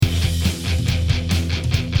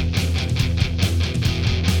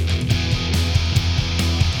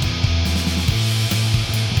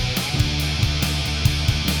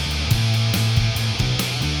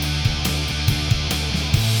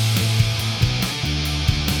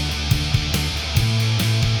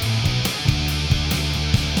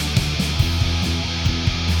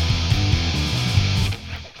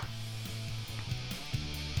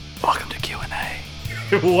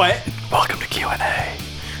What? Welcome to Q&A.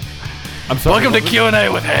 I'm sorry. Welcome to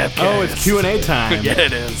Q&A with Hepkiss. Oh, it's Q&A time. Yeah,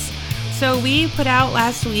 it is. So we put out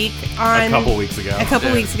last week on... A couple weeks ago.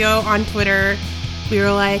 weeks ago on Twitter. We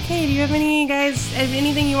were like, hey, do you have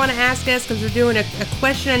anything you want to ask us? Because we're doing a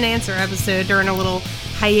question and answer episode during a little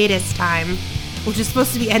hiatus time, which is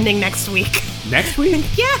supposed to be ending next week. Next week?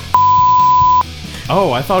 Yeah.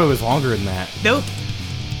 Oh, I thought it was longer than that. Nope.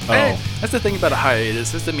 Oh. Hey, that's the thing about a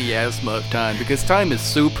hiatus. It's the miasma of time, because time is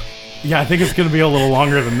soup. Yeah, I think it's going to be a little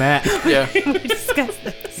longer than that. Yeah. We discussed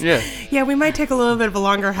this. Yeah. Yeah, we might take a little bit of a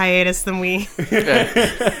longer hiatus than we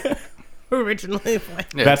Yeah. originally planned.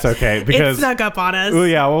 Yeah. That's okay, because... It snuck up on us. Oh,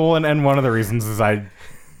 yeah, well, and one of the reasons is I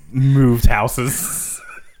moved houses.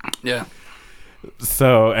 Yeah.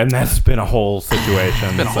 So, and that's been a whole situation.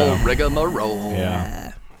 It's been a whole rigmarole.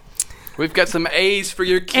 Yeah. We've got some A's for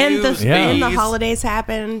your And Q's, and the B's. holidays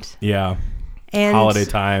happened. Yeah. And Holiday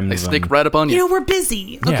times. They sneak and right up on you. You know, we're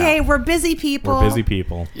busy. Okay, Yeah. we're busy people. We're busy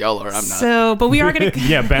people. Y'all are, I'm not. So, but we are going to...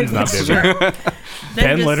 Yeah, Ben's not busy.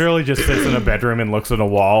 Ben literally just sits in a bedroom and looks at a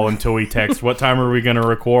wall until we text, what time are we going to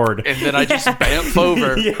record? And then I just bamf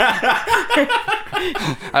over.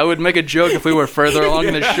 I would make a joke if we were further along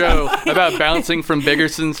in the show about bouncing from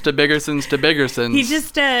Biggersons to Biggersons to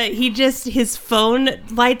Biggersons. His phone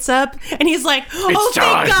lights up and he's like, oh,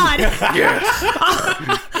 time. thank God. Yes.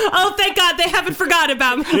 Oh, thank God they haven't forgotten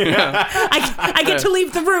about me. I get to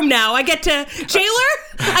leave the room now. I get to... Jailer?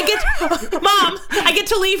 Mom, I get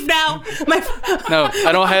to leave now. No,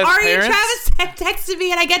 I don't have Ari parents. and Travis texted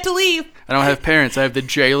me and I get to leave. I don't have parents. I have the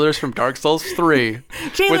jailers from Dark Souls 3.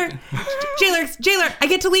 Jailer, I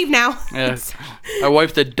get to leave now. Yes. I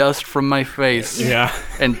wipe the dust from my face. Yeah.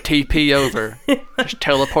 And TP over. Just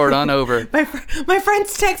teleport on over. My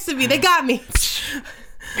friends texted me. They got me.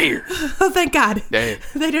 Here. Oh, thank God. Yeah.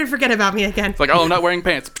 They didn't forget about me again. It's like, oh, I'm not wearing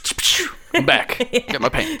pants. I'm back. Get my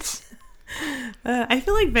pants. I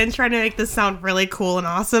feel like Ben's trying to make this sound really cool and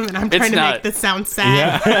awesome, and I'm It's trying to not. make this sound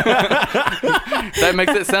sad. That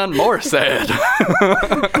makes it sound more sad.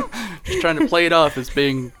 Just trying to play it off as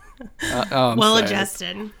being I'm Well sad.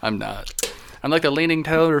 adjusted. I'm not. I'm like the Leaning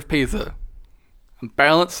Tower of Pisa. I'm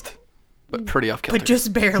balanced, but pretty off kilter. But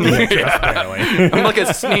just barely. I'm like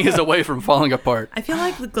a sneeze away from falling apart. I feel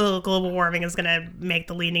like the global warming is going to make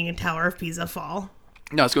the Leaning Tower of Pisa fall.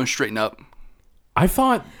 No, it's going straighten up. I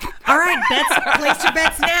thought... All right, place your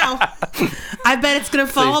bets now. I bet it's going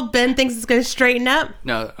to fall. Ben thinks it's going to straighten up.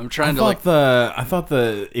 No, I'm trying I to thought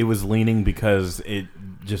it was leaning because it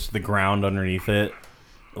just the ground underneath it,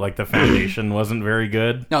 like the foundation wasn't very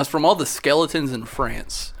good. No, it's from all the skeletons in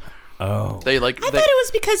France. Oh. They I thought it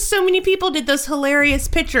was because so many people did those hilarious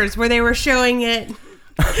pictures where they were showing it,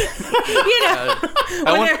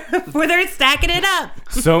 where they're stacking it up.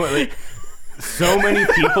 So many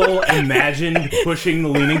people imagined pushing the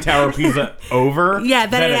Leaning Tower of Pisa over. Yeah,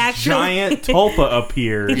 that it a actually- giant tulpa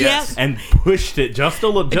appeared. Yes. And pushed it just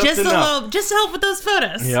enough. Just to help with those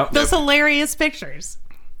photos. Yep. Those hilarious pictures.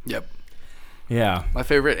 Yep. Yeah. My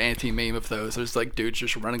favorite anti-meme of those is like dudes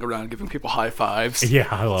just running around giving people high fives. Yeah,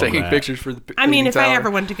 I love taking that. pictures for the I mean, Leaning if I Tower.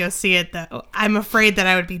 ever went to go see it, though, I'm afraid that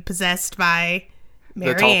I would be possessed by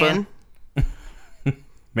The tulpa?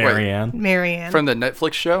 Marianne. Marianne. From the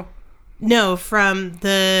Netflix show? No, from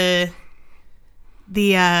the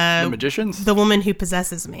The Magicians? the woman who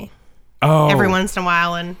possesses me Oh. every once in a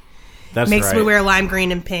while and That's makes right. me wear lime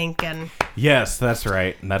green and pink and Yes, that's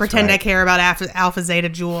right. That's pretend I right. care about Alpha Zeta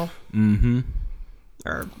Jewel. Mm-hmm.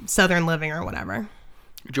 Or Southern Living or whatever.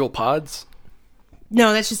 Jewel Pods?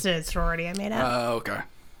 No, that's just a sorority I made up. Okay.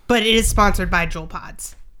 But it is sponsored by Jewel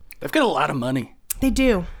Pods. They've got a lot of money. They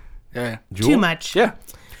do. Yeah. Too much. Yeah.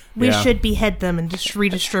 We Yeah. should behead them and just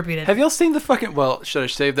redistribute it. Have y'all seen the fucking... Well, should I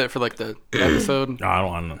save that for like the episode? I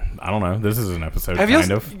don't know. This is an episode, Have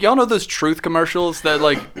kind of. y'all know those Truth commercials that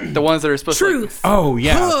like the ones that are supposed to... Truth. Oh,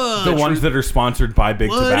 yeah. Huh. The ones that are sponsored by Big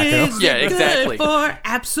What Tobacco. is Yeah, it exactly. good for?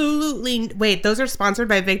 Absolutely. Wait, those are sponsored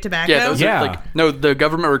by Big Tobacco? Yeah, those Yeah. are like... No, the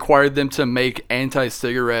government required them to make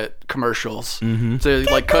anti-cigarette commercials to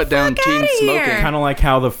like cut down fuck teen outta smoking. here. Kind of like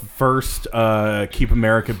how the first Keep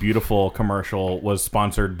America Beautiful commercial was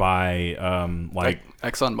sponsored by like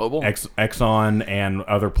ExxonMobil? Exxon and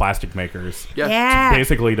other plastic makers. Yeah. Yeah.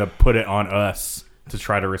 Basically to put it on us to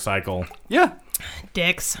try to recycle. Yeah.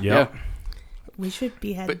 Dicks. Yep. Yeah. We should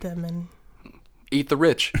behead them and Eat the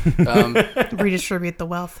rich. redistribute the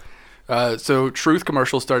wealth. So Truth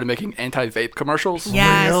commercials started making anti-vape commercials. Yeah,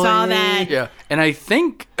 I saw that. Yeah. And I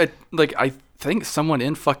think someone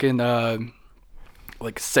in fucking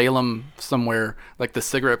like Salem somewhere, like the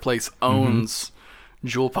cigarette place owns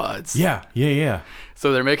Jewel Pods. Yeah.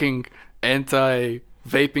 So they're making anti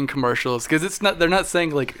vaping commercials, because they're not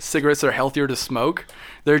saying like cigarettes are healthier to smoke.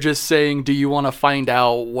 They're just saying, do you want to find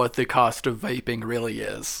out what the cost of vaping really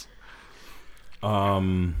is?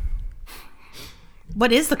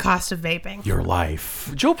 What is the cost of vaping? Your life.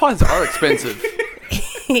 Juul pods are expensive.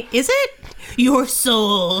 Is it? Your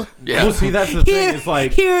soul. Yeah. Well, see, that's the thing. It's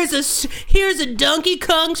like here's a Donkey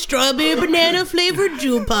Kong strawberry banana flavored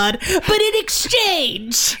Juul pod, but in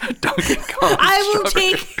exchange, Donkey Kong. I will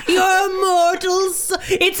take your immortals.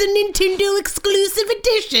 It's a Nintendo exclusive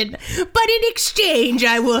edition, but in exchange,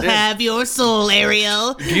 I will have your soul,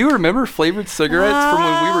 Ariel. Do you remember flavored cigarettes from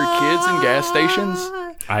when we were kids in gas stations?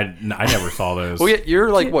 I never saw those. Well, yeah, you're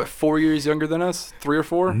like, what, 4 years younger than us? 3 or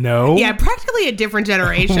 4? No. Yeah, practically a different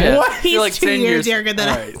generation. What? He's You're like 2 10 years years younger than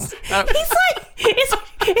All us. right. He's like,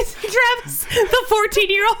 it's Travis, the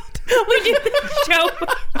 14-year-old. We do this show.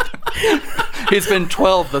 He's been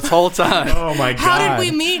 12 this whole time. Oh my god. How did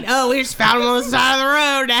we meet? Oh, we just found him on the side of the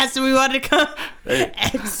road and asked him we wanted to come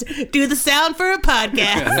and do the sound for a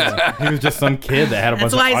podcast. He was just some kid that had a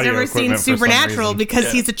That's bunch why of he's audio never seen equipment for some Supernatural, reason.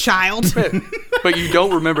 because he's a child. But you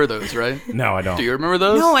don't remember those, right? No, I don't. Do you remember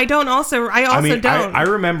those? No, I don't. I mean, don't. I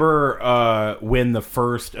remember when the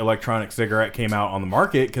first electronic cigarette came out on the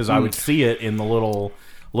market, because I would see it in the little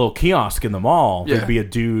kiosk in the mall. Yeah. There'd be a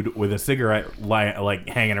dude with a cigarette like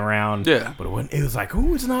hanging around. Yeah. But it was like,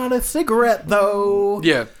 oh, it's not a cigarette though.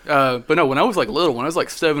 Yeah, but no, when I was like little, when I was like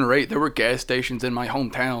 7 or 8, there were gas stations in my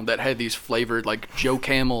hometown that had these flavored like Joe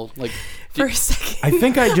Camel, like For a second, I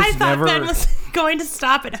think I just thought never- Ben was going to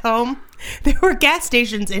stop at home. There were gas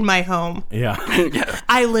stations in my home. Yeah. yeah.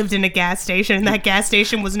 I lived in a gas station, and that gas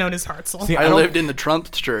station was known as Hartzell. See, I don't- lived in the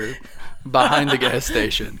Trumpster behind the gas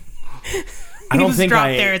station. I He don't was think dropped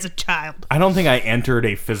there as a child. I don't think I entered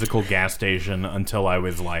a physical gas station until I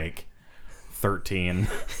was like 13.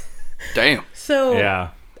 Damn, So Yeah.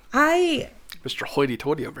 I Mr.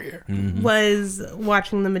 Hoity-toity over here. was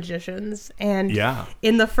watching The Magicians, and Yeah.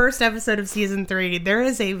 in the first episode of season 3, there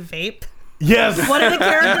is a vape. Yes. One of the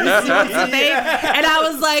characters smokes a vape, and I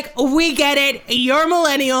was like, "We get it. You're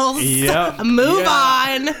millennials. Yep. Move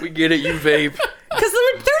on." We get it, you vape. Because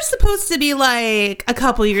they're supposed to be like a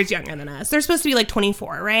couple years younger than us. They're supposed to be like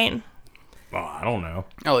 24, right? Oh, I don't know.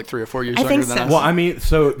 Oh, like 3 or 4 years I younger think than so. us. Well, I mean,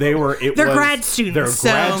 so they're grad students,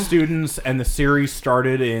 They're grad so- students, and the series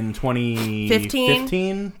started in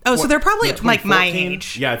 2015. Oh, so they're probably Yeah, like my 2014?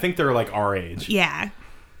 age. Yeah, I think they're like our age. Yeah.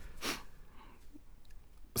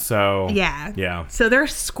 So Yeah. yeah. So they're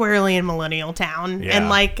squarely in millennial town. Yeah. And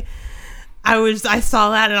like I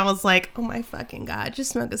saw that and I was like, oh my fucking God,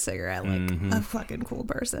 just smoke a cigarette like Mm-hmm. a fucking cool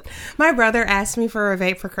person. My brother asked me for a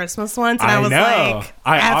vape for Christmas once and I was know. like,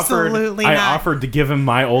 absolutely I not. offered to give him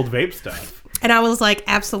my old vape stuff. And I was like,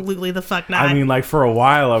 absolutely the fuck not. I mean, like for a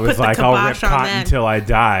while, I was Put the like, I'll rip kibosh on cotton that. until I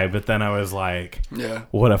die. But then I was like, yeah.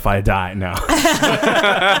 what if I die? No.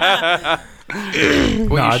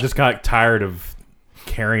 No, I just got tired of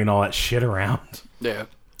carrying all that shit around. Yeah.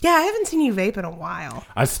 yeah, I haven't seen you vape in a while.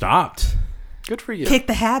 I stopped. Good for you. Kick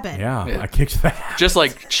the habit. Yeah, Yeah. I kicked that. Just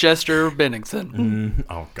like Chester Bennington.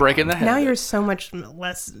 Oh, God. Breaking the Now habit. you're so much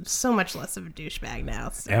less of a douchebag now.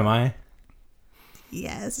 So. Am I?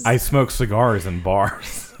 Yes. I smoke cigars in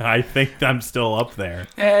bars. I think I'm still up there.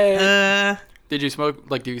 Hey. Did you smoke,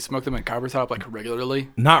 like, do you smoke them in Copper Top, like, regularly?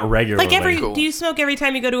 Not regularly. like Cool. do you smoke every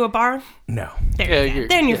time you go to a bar? No. There Yeah, you go. you're-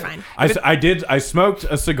 Then you're yeah. fine. I smoked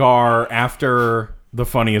a cigar after the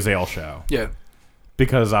Funny as Ale show Yeah.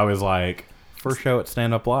 because I was like, first show at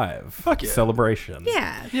Stand Up Live. Fuck yeah. Celebration.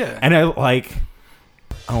 Yeah. Yeah. And I don't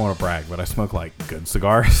want to brag, but I smoke like good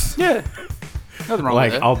cigars. Yeah. Nothing wrong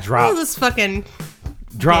Like with that. I'll Oh, drop this fucking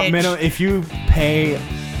bitch. minimum if you pay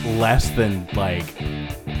less than like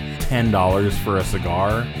 $10 for a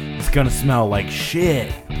cigar, it's gonna smell like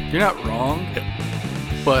shit. You're not wrong.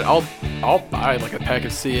 But I'll buy like a pack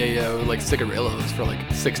of CAO like cigarillos for like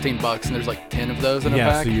 $16, and there's like 10 of those in a Yeah,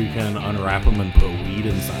 pack. so you can unwrap them and put weed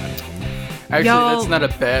inside of them. Actually, Y'all- that's not a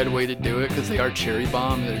bad way to do it because they are cherry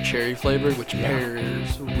bomb. They're cherry flavored, which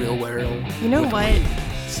pairs real well. You know with what? weed.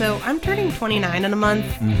 So I'm turning 29 in a month,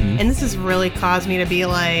 Mm-hmm. and this has really caused me to be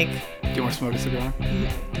like, Do you want to smoke a cigar?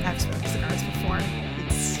 I've smoked cigars before.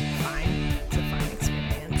 It's fine. It's a fine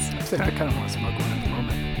experience. I kind of want to smoke one at the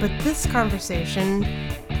moment. But this conversation,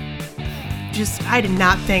 I did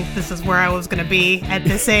not think this is where I was going to be at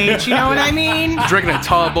this age. You know what I mean? Drinking a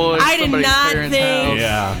tall boy. I did somebody's not parents' think- house,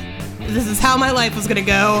 Yeah. This is how my life was going to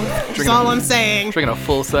go. That's Drinking all a- I'm saying. Drinking a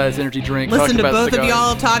full size energy drink. Listen talking to about both cigars. of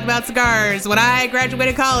y'all talk about cigars. When I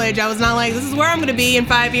graduated college, I was not like, this is where I'm going to be in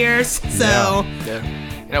 5 years. So, Yeah.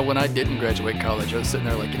 You know, when I didn't graduate college, I was sitting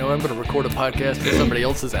there like, you know, I'm going to record a podcast at somebody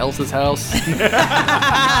else's house.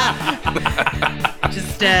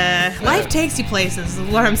 Just life takes you places.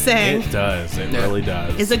 Is what I'm saying. It does. It Yeah. really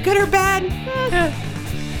does. Is it good or bad?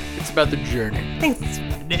 It's about the journey. I think that's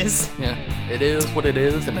what it is. Yeah, it is what it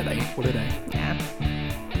is, and it ain't what it ain't. Yeah.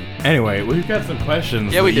 Anyway, we've got some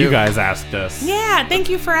questions Yeah, we that you do. guys asked us. Yeah. Thank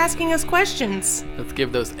you for asking us questions. Let's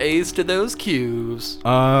give those A's to those Q's.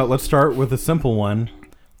 Let's start with a simple one.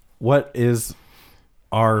 What is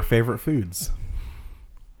our favorite foods?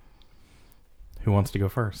 Who wants to go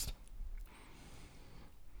first?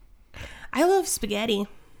 I love spaghetti.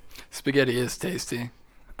 Spaghetti is tasty.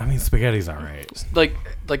 I mean, spaghetti's all right. Like,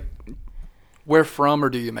 where from, or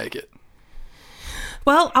do you make it?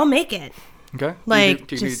 Well, I'll make it. Okay. Like,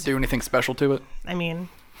 do you just- do anything special to it? I mean,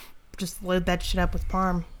 just load that shit up with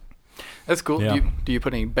parm. That's cool. Yeah. Do you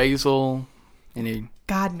put any basil? Any?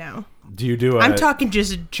 God, no. Do you do a... I'm talking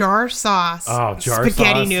just jar sauce. Oh, jar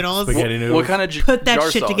spaghetti sauce, noodles. spaghetti noodles. What kind of Put that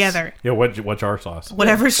jar shit sauce? together. Yeah, what jar sauce?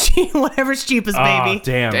 Whatever's cheap, whatever's cheapest, Ah, baby.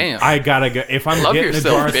 damn. I gotta go. If I'm Love getting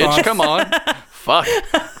yourself, a jar bitch. sauce, Come on. Fuck.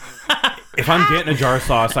 if I'm getting a jar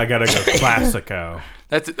sauce, I gotta go Classico.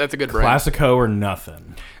 That's a good brand. Classico or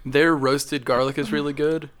nothing. Their roasted garlic is really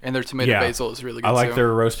good, and their tomato Yeah. basil is really good I like too. their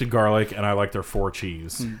roasted garlic and I like their four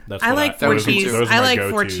cheese. That's I what like that four was me cheese. too. those are I my like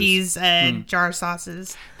four go-tos. cheese jar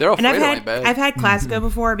sauces. Their And Alfredo ain't bad. I've had Classico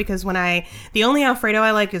before because the only Alfredo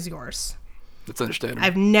I like is yours. That's understandable.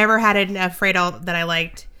 I've never had an Alfredo that I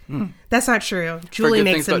liked. That's not true. Julie good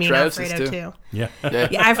makes things a about mean Travis's Alfredo too. too. Yeah. Yeah.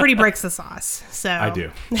 Yeah, I've heard he breaks the sauce. So I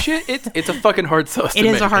do. Shit, it's a fucking hard sauce. It to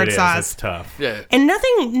is make. a hard It is. sauce. It's tough. Yeah. And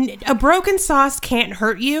a broken sauce can't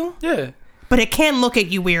hurt you, Yeah. but it can look at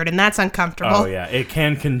you weird, and that's uncomfortable. Oh yeah, it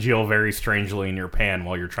can congeal very strangely in your pan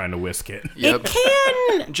while you're trying to whisk it. Yep. It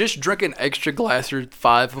can. Just drink an extra glass or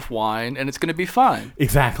 5 of wine, and it's gonna be fine.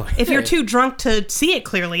 Exactly. If you're too drunk to see it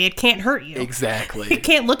clearly, it can't hurt you. Exactly. It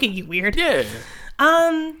can't look at you weird. Yeah.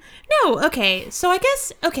 No, okay. So I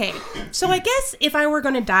guess if I were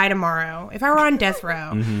going to die tomorrow, if I were on death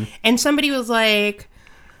row and somebody was like,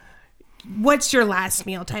 "What's your last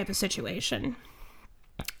meal?" type of situation.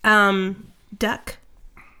 Duck,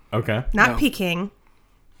 Okay. not No. Peking,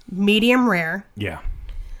 medium rare. Yeah.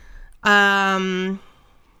 A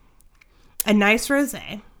nice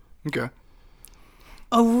rosé. Okay.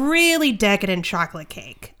 A really decadent chocolate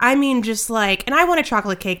cake. I mean, just like, and I want a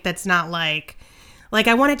chocolate cake that's not like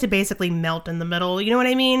I want it to basically melt in the middle. You know what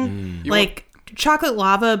I mean? You Like chocolate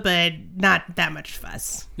lava, but not that much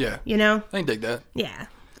fuss. Yeah. You know? I can dig that. Yeah.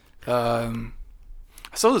 I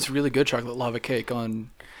saw this really good chocolate lava cake on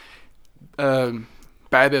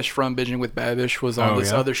Babish from Binging with Babish was on Oh,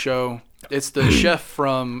 this yeah? other show. It's the chef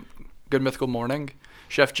from Good Mythical Morning,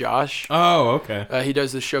 Chef Josh. Oh, okay. He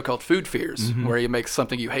does this show called Food Fears, where he makes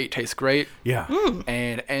something you hate taste great. Yeah.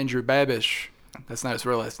 And Andrew Babish, that's not his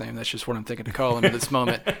real last name, that's just what I'm thinking to call him at this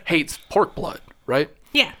moment, hates pork blood, right?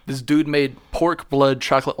 Yeah. This dude made pork blood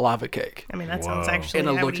chocolate lava cake. I mean, that sounds Whoa. actually, And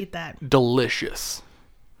it I would looked eat that. delicious.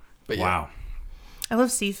 But yeah, Wow. I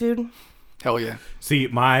love seafood. hell yeah. See,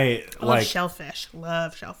 my I love like shellfish.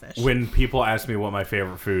 Love shellfish. when people ask me what my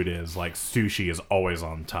favorite food is, like sushi is always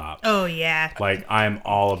on top. Oh, yeah. Like I'm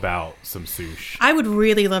all about some sushi. I would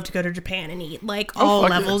really love to go to Japan and eat like all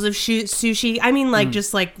fuck yeah. levels of sushi. I mean, like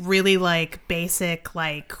just like really like basic,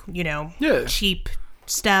 like, you know, Yeah. cheap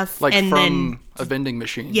stuff. Like and from then, a vending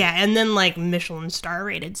machine. yeah, and then like Michelin star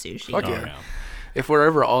rated sushi. Fuck Oh, yeah. yeah. If we're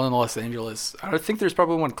ever all in Los Angeles, I think there's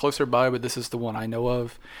probably one closer by, but this is the one I know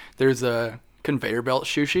of. There's a conveyor belt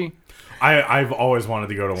sushi. I've always wanted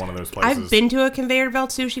to go to one of those places. I've been to a conveyor belt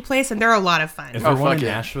sushi place and they're a lot of fun. Is there Oh, one fuck in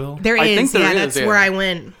yeah. Nashville? There I is, think there yeah, is, that's yeah. where I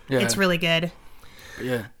went. Yeah. It's really good.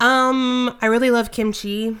 Yeah. I really love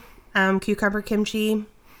kimchi, cucumber kimchi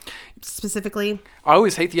specifically. I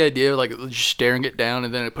always hate the idea of like just staring it down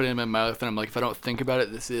and then I put it in my mouth and I'm like, if I don't think about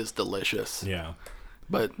it, this is delicious. Yeah.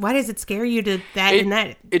 But why does it scare you to that It, and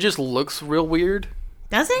that? it just looks real weird.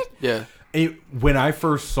 Does it? Yeah. When I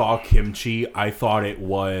first saw kimchi, I thought it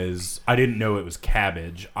was. I didn't know it was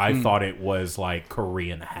cabbage. I thought it was like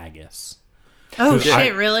Korean haggis. Oh 'Cause shit! I-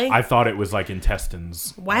 Really? I thought it was like intestines and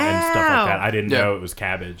stuff Wow. like that. I didn't Yeah. know it was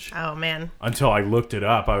cabbage Oh man. until I looked it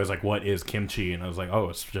up. I was like, "What is kimchi?" And I was like, "Oh,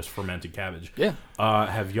 it's just fermented cabbage." Yeah.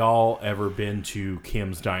 Have y'all ever been to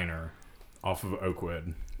Kim's Diner off of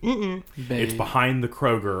Oakwood? It's behind the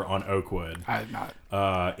Kroger on Oakwood. I have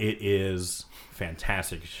not. It is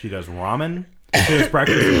fantastic. She does ramen. She does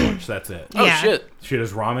breakfast and lunch. That's it. Oh Yeah. shit. She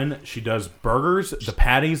does ramen. She does burgers. The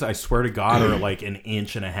patties, I swear to God, are like an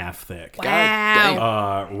inch and a half thick. God damn.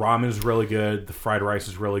 Ramen's really good. The fried rice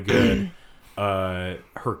is really good.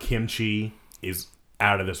 Her kimchi is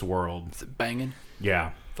out of this world. Is it banging?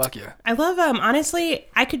 Yeah. Fuck yeah. I love honestly,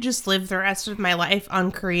 I could just live the rest of my life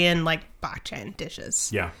on Korean like bakchan dishes.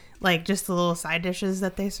 Yeah. Like just the little side dishes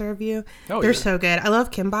that they serve you. Oh, They're yeah. so good. I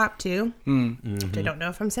love kimbap too. Mm-hmm. Which I don't know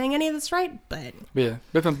if I'm saying any of this right, but Yeah.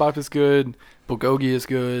 Bibimbap is good. Bulgogi is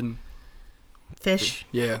good. fish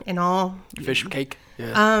Yeah. and all. Fish cake.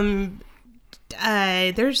 Yeah.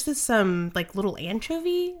 There's this like little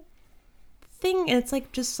anchovy thing, and it's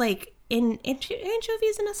like just like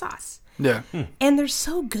anchovies in a sauce, yeah. and they're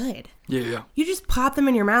so good. Yeah. You just pop them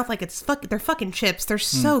in your mouth like they're fucking chips. They're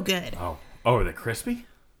so good. Oh, are they crispy?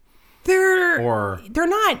 They're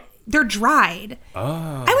not. They're dried.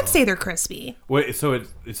 Oh. I would say they're crispy. Wait, so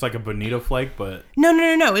it's like a bonito flake, but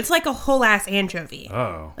No. It's like a whole ass anchovy.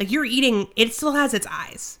 oh, Like you're eating. It still has its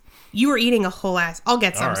eyes. You are eating a whole ass. I'll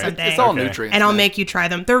get some All right. someday. It's all Okay. nutrients. and I'll man. make you try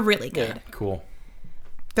them. They're really good. Yeah. cool.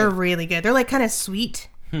 They're really good. They're like kind of sweet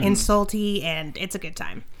and salty, and it's a good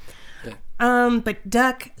time. Yeah. But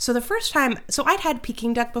duck. So the first time, so I'd had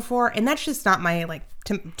Peking duck before, and that's just not my like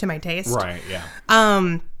to my taste. Right? Yeah.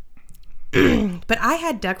 But I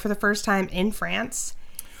had duck for the first time in France,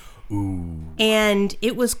 Ooh, and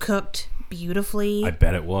it was cooked beautifully. I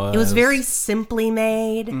bet it was. It was very simply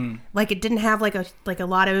made. Like it didn't have like a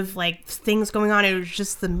lot of like things going on. It was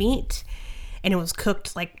just the meat, and it was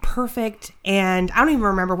cooked like perfect. And I don't even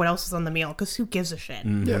remember what else was on the meal because who gives a shit?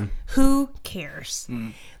 Yeah. Who cares?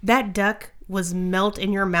 That duck was melt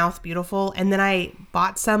in your mouth beautiful. And then I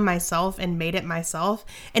bought some myself and made it myself.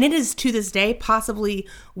 And it is to this day possibly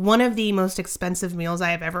one of the most expensive meals I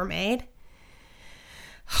have ever made.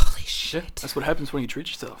 Holy Yeah. shit. That's what happens when you treat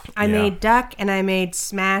yourself. I Yeah. made duck and I made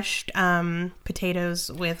smashed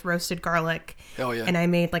potatoes with roasted garlic. Hell yeah. And I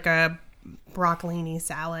made like a broccolini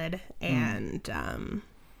salad. And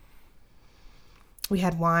we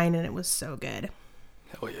had wine and it was so good.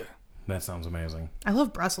 Hell yeah. That sounds amazing. I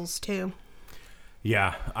love Brussels too.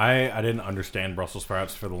 Yeah, I didn't understand Brussels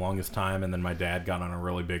sprouts for the longest time, and then my dad got on a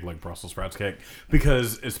really big like Brussels sprouts kick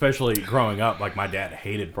because, especially growing up, like my dad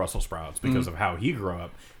hated Brussels sprouts because of how he grew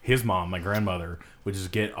up. His mom, my grandmother, would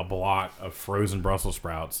just get a block of frozen Brussels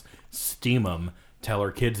sprouts, steam them, tell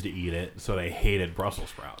her kids to eat it, so they hated Brussels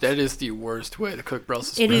sprouts. That is the worst way to cook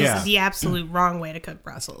Brussels It sprouts. is Yeah. the absolute wrong way to cook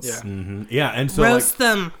Brussels. Yeah. Yeah, and so Roast like,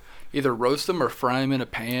 them. Either roast them or fry them in a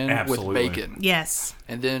pan Absolutely. with bacon. Yes.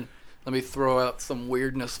 And then let me throw out some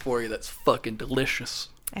weirdness for you that's fucking delicious.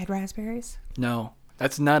 Add raspberries. No,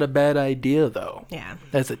 that's not a bad idea, though. Yeah.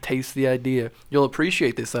 That's a tasty idea. You'll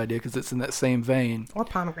appreciate this idea because it's in that same vein. Or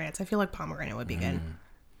pomegranates. I feel like pomegranate would be good.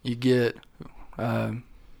 You get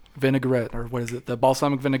vinaigrette, or what is it? The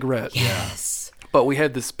balsamic vinaigrette. Yes. But we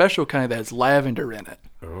had this special kind that has lavender in it.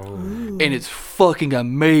 oh, And it's fucking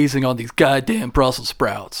amazing on these goddamn Brussels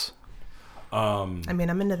sprouts. I mean,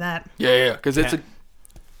 I'm into that. Yeah, because it's a...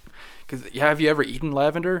 Because have you ever eaten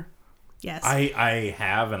lavender? Yes. I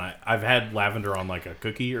have, and I've had lavender on like a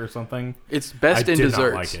cookie or something. It's best I in did not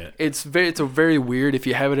desserts. like it. It's a very weird if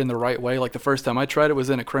you have it in the right way. Like the first time I tried it was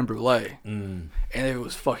in a creme brulee, and it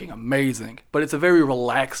was fucking amazing. But it's a very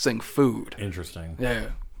relaxing food. Interesting. Yeah,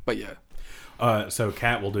 but yeah, So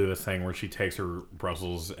Kat will do this thing where she takes her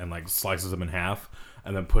Brussels and like slices them in half,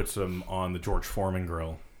 and then puts them on the George Foreman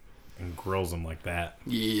grill, and grills them like that.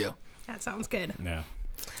 yeah. that sounds good. Yeah.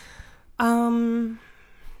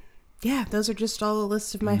 Yeah, those are just all the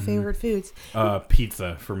list of my favorite foods.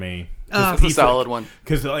 Pizza for me. That's a solid one.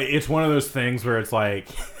 Because like, it's one of those things where it's like,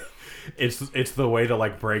 it's the way to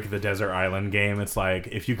like break the desert island game. It's like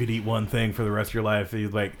if you could eat one thing for the rest of your life,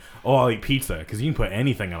 you'd like, oh, I'll eat pizza because you can put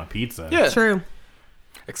anything on a pizza. Yeah, True.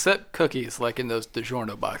 except cookies, like in those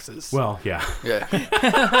DiGiorno boxes. Well, yeah. Yeah.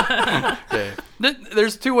 Yeah.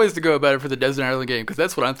 There's two ways to go about it for the desert island game, because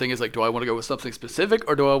that's what I'm thinking is like, do I want to go with something specific,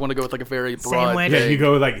 or do I want to go with like a very broad Sandwich. Yeah, thing? you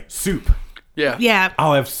go with like soup. Yeah. Yeah.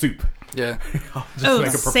 I'll have soup. Yeah. Just Oh, make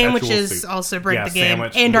a perpetual sandwiches soup. also break Yeah, the game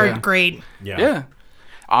sandwich. and are Yeah. great. Yeah. Yeah.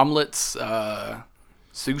 Omelets,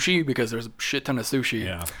 sushi, because there's a shit ton of sushi.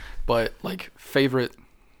 Yeah. But like favorite,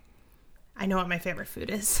 I know what my favorite food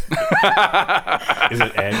is. Is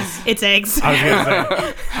it eggs? It's eggs. I was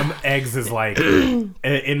gonna say eggs is like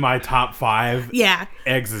in my top 5. Yeah.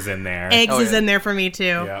 Eggs is in there. Eggs Oh, is yeah. in there for me too.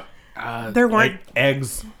 Yep. There weren't. Like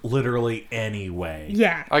eggs, literally any way.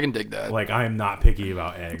 Yeah. I can dig that. Like I am not picky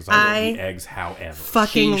about eggs. I will eat eggs, however.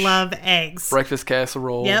 Fucking Quiche. love eggs. Breakfast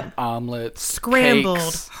casserole, Yep. omelets, Scrambled,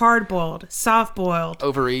 cakes, hard boiled, soft boiled.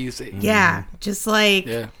 over easy. Yeah. Just like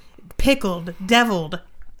Yeah. pickled, deviled,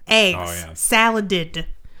 eggs, Oh, yeah. saladed.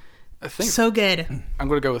 I think So good. I'm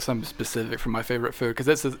going to go with something specific for my favorite food, because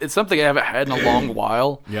it's something I haven't had in a long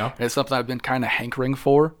while. Yeah. And it's something I've been kind of hankering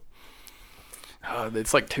for.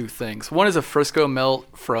 It's like two things. One is a Frisco melt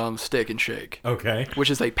from Steak and Shake, Okay. which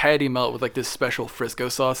is a patty melt with like this special Frisco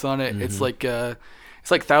sauce on it. It's like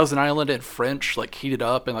Thousand Island and French, like heated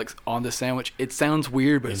up and like on the sandwich. It sounds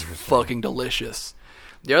weird, but it's fucking delicious.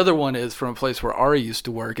 The other one is from a place where Ari used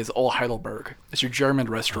to work. Is Old Heidelberg. It's your German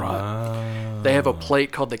restaurant. They have a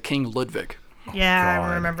plate called the King Ludwig. Yeah,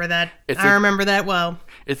 God. I remember that. It's I remember that well.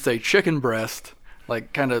 It's a chicken breast,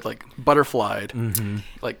 like kind of like butterflied,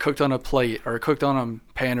 like cooked on a plate or cooked on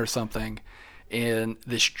a pan or something, and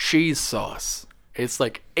this cheese sauce. It's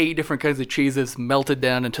like 8 different kinds of cheeses melted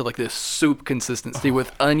down into like this soup consistency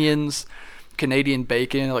with onions, Canadian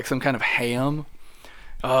bacon, like some kind of ham.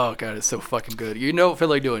 Oh god, it's so fucking good. You don't feel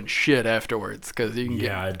like doing shit afterwards because you can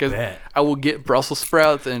Yeah, I get. bet. I will get Brussels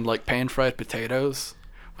sprouts and like pan fried potatoes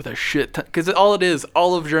with a shit ton. Because all it is,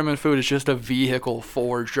 all of German food is just a vehicle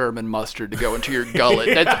for German mustard to go into your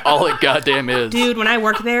gullet. That's all it goddamn is. Dude, when I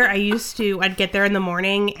worked there, I'd get there in the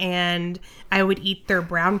morning and I would eat their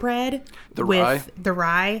brown bread the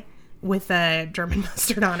rye with German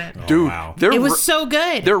mustard on it. Dude, wow. their It was so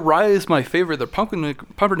good. Their rye is my favorite. Their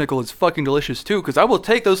pumpernickel is fucking delicious too. Because I will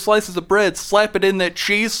take those slices of bread, slap it in that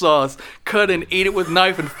cheese sauce, cut and eat it with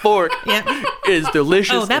knife and fork. Yep. It is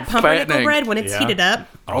delicious. Oh, that and pumpernickel fattening. bread when it's Yeah. heated up,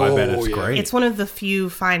 Oh, I bet Oh, it's yeah. great. it's one of the few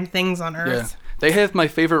fine things on Yeah, earth. they have my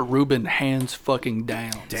favorite Reuben hands fucking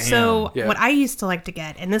down. Damn. So Yeah. what I used to like to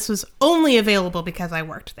get, and this was only available because I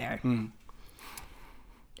worked there.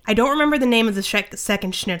 I don't remember the name of the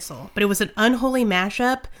second schnitzel, but it was an unholy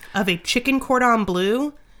mashup of a chicken cordon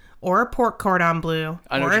bleu or a pork cordon bleu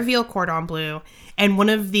I know or what a you- veal cordon bleu and one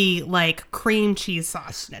of the like cream cheese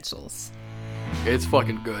sauce schnitzels. It's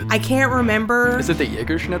fucking good. I can't remember. Is it the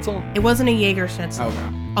Jaeger schnitzel? It wasn't a Jaeger schnitzel. Okay.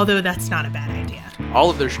 Although that's not a bad idea. All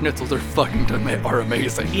of their schnitzels are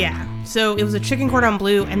amazing. Yeah. So it was a chicken cordon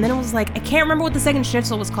bleu, and then it was like, I can't remember what the second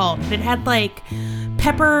schnitzel was called, but it had like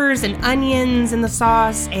peppers and onions in the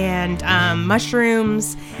sauce and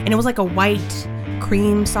mushrooms, and it was like a white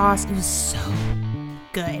cream sauce. It was so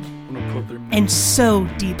good I'm gonna put their- and so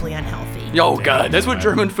deeply unhealthy. Oh god, that's what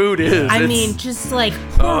German food is. I It's- mean, just like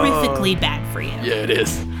horrifically bad for you. yeah, it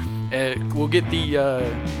is. We'll get the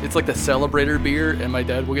it's like the Celebrator beer, and my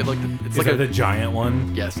dad will get like it's Is like that a the giant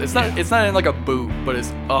one? yes. It's not in like a boot, but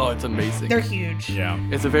it's amazing. They're huge. Yeah.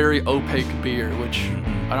 It's a very opaque beer, which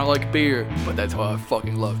I don't like beer, but that's why I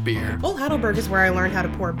fucking love beer. Old Heidelberg is where I learned how to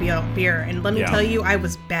pour beer, and let me Yeah. tell you, I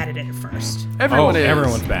was bad at it at first. Everyone is.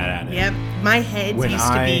 Everyone's bad at it. Yep, my heads When used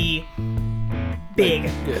to be big,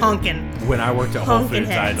 yeah. honking. When I worked at Whole Honkin' Foods,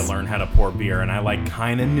 I had to heads. learn how to pour beer, and I like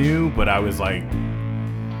kind of knew, but I was like,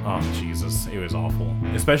 oh Jesus, it was awful.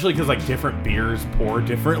 Especially because like different beers pour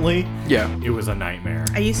differently. Yeah. It was a nightmare.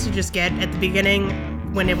 I used to just get at the beginning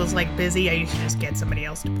when it was like busy. I used to just get somebody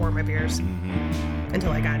else to pour my beers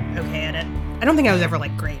until I got okay at it. I don't think I was ever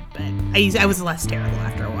like great, but I was less terrible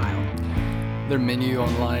after a while. Their menu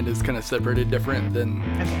online is kind of separated different than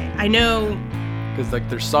Okay, I know because like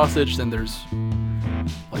there's sausage, then there's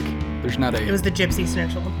not a it was the gypsy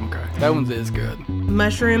schnitzel. okay. That one is good.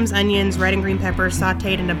 Mushrooms, onions, red and green peppers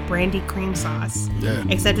sauteed in a brandy cream sauce. Yeah.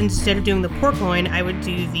 Except instead of doing the pork loin, I would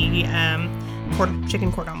do the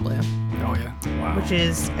chicken cordon bleu, Oh yeah. Wow. which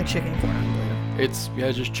is a chicken cordon bleu. It's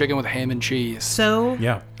just chicken with ham and cheese. So,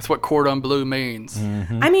 Yeah. That's what cordon bleu means.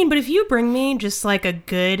 I mean, but if you bring me just like a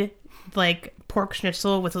good like pork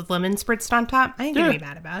schnitzel with lemon spritzed on top, I ain't gonna Yeah. be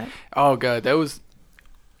mad about it. Oh god, that was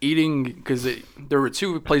eating because there were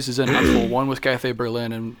two places in Huntsville. One was Cafe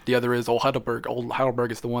Berlin, and the other is Old Heidelberg. Old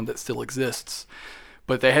Heidelberg is the one that still exists,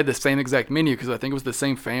 but they had the same exact menu because I think it was the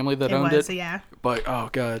same family that It owned was, it. yeah. But oh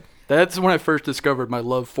god, that's when I first discovered my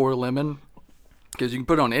love for lemon because you can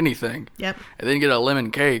put it on anything. Yep. And then you get a lemon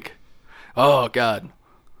cake. Oh god,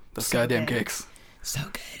 those So goddamn good. cakes. So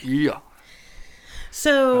good. Yeah.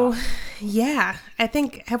 So, yeah, I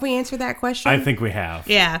think have we answered that question? I think we have.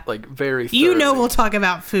 Yeah. Like very. You know thoroughly. we'll talk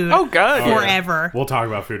about food. Oh god. yeah. forever. We'll talk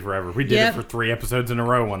about food forever. We did Yep. it for 3 episodes in a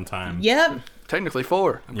row one time. Yep. Technically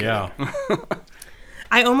 4. Yeah.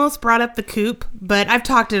 I almost brought up the coop, but I've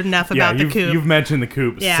talked enough Yeah, about the you've, coop. you've mentioned the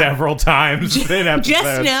coop Yeah. several times in episodes.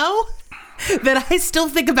 Just know that I still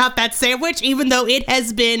think about that sandwich, even though it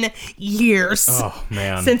has been years Oh,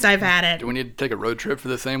 man. since I've had it. Do we need to take a road trip for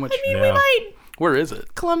the sandwich? I mean, Yeah. we might. Where is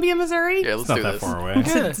it? Columbia, Missouri? Yeah, let's It's not do that this. far away.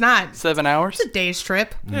 It's not. 7 hours? It's a day's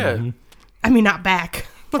trip. Yeah. I mean, not back.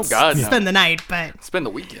 Let's God, no. spend the night, but Spend the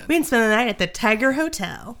weekend. we can spend the night at the Tiger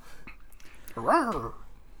Hotel. Rawr.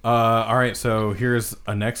 All right, so here's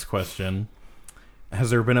a next question. Has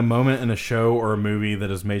there been a moment in a show or a movie that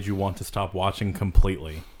has made you want to stop watching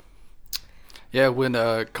completely? Yeah, when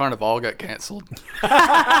Carnival got canceled.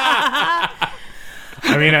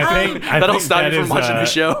 I mean, I think That'll think stop that you from is, watching the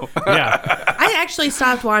show. Yeah, I actually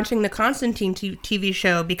stopped watching the Constantine TV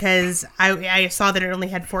show because I saw that it only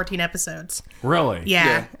had 14 episodes. really.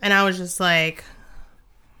 Yeah. And I was just like,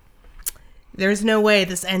 there's no way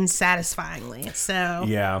this ends satisfyingly. So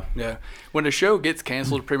Yeah. Yeah. When a show gets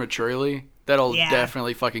canceled prematurely, that'll Yeah.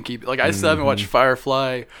 definitely fucking keep it. Like, I still haven't watched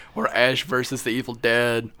Firefly or Ash versus the Evil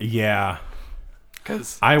Dead. Yeah.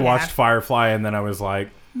 Because I watched Firefly and then I was like,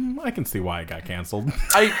 I can see why it got canceled.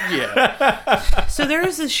 So there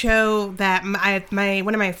was a show that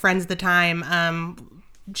one of my friends at the time,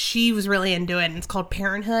 she was really into it, and it's called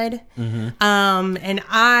Parenthood. And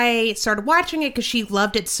I started watching it because she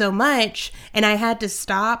loved it so much, and I had to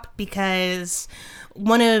stop because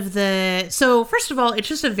so first of all, it's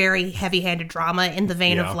just a very heavy-handed drama in the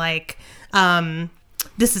vein Yeah. of like,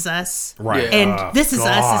 This Is Us. Right. Yeah. And This Is Us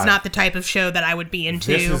God. is not the type of show that I would be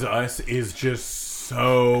into. This Is Us is just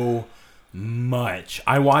so much.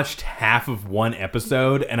 I watched half of one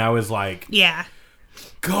episode and I was like, Yeah.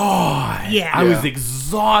 God. Yeah. I was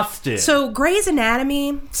exhausted. So Grey's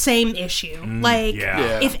Anatomy, same issue. Like,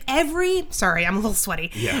 yeah. if sorry, I'm a little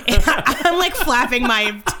sweaty. Yeah. I'm like flapping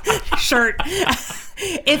my shirt.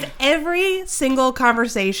 If every single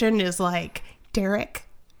conversation is like, Derek,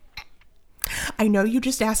 I know you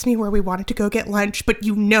just asked me where we wanted to go get lunch, but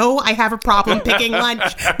you know I have a problem picking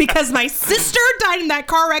lunch because my sister died in that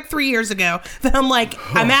car wreck 3 years ago. Then I'm like,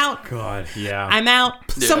 I'm out. God, yeah. I'm out.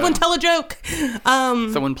 Yeah. Someone tell a joke.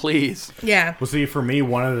 someone please. Yeah. Well, see, for me,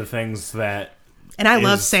 one of the things that And I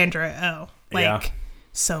love is- Sandra Oh. Like, Yeah.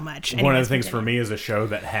 so much. one of Anyways, the things for me is a show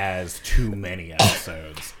that has too many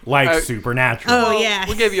episodes, like Supernatural. Oh, yeah.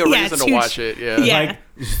 We gave you a Yeah, reason it's to huge. watch it. Yeah. Yeah. Like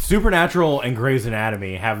Supernatural and Grey's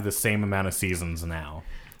Anatomy have the same amount of seasons now,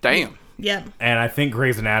 Damn. Yep. and I think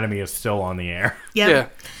Grey's Anatomy is still on the air. Yep. Yeah.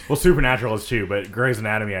 Well, Supernatural is too, but Grey's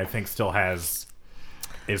Anatomy I think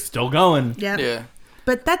is still going. Yep. Yeah.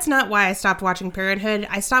 But that's not why I stopped watching Parenthood.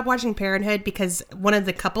 I stopped watching Parenthood because one of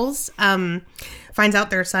the couples finds out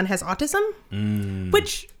their son has autism,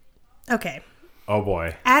 which, okay. Oh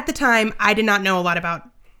boy. At the time, I did not know a lot about,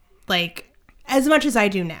 like, as much as I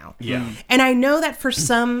do now. Yeah. And I know that for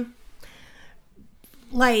some,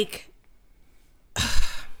 like,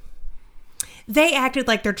 they acted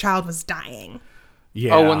like their child was dying.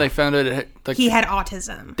 Yeah. Oh, when they found out He had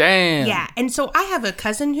autism. damn. Yeah. And so I have a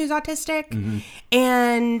cousin who's autistic, Mm-hmm.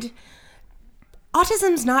 and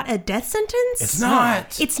autism's not a death sentence. It's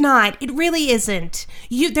not. It's not. It really isn't.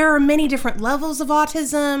 There are many different levels of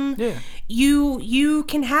autism. Yeah. You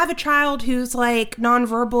can have a child who's like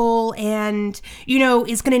nonverbal and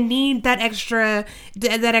is going to need that extra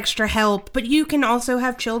help, but you can also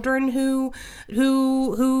have children who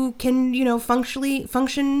can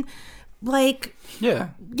function like Yeah.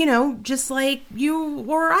 just like you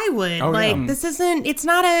or I would. Oh, like, yeah. it's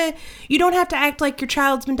not you don't have to act like your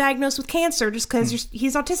child's been diagnosed with cancer just because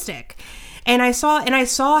he's autistic. And I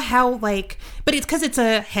saw how, like, but it's because it's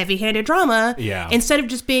a heavy-handed drama. Yeah. Instead of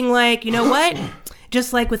just being like, you know what,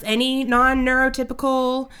 just like with any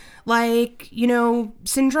non-neurotypical, like,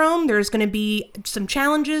 syndrome, there's going to be some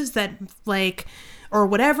challenges that, like, or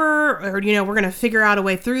whatever, or, we're going to figure out a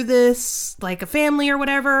way through this, like a family or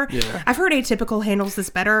whatever. Yeah. I've heard Atypical handles this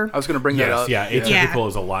better. I was going to bring that Yes, up. yeah. Atypical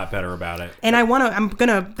is a lot better about it. And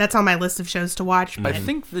that's on my list of shows to watch. But I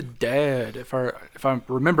think the dad, if I'm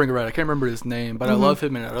remembering it right, I can't remember his name, but I love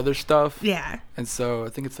him in other stuff. yeah. And so I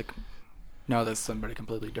think it's like, no, that's somebody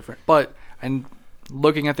completely different. But and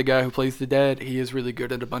looking at the guy who plays the dad, he is really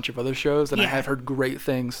good at a bunch of other shows, and I Yeah. have heard great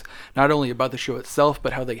things, not only about the show itself,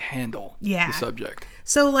 but how they handle Yeah. the subject.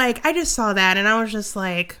 So, like, I just saw that and I was just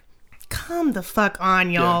like, come the fuck on,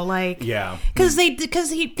 y'all. Yeah. Like, Yeah. because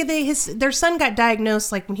their son got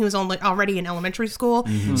diagnosed like when he was already in elementary school,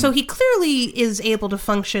 so he clearly is able to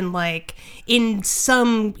function like in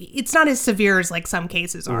some. It's not as severe as like some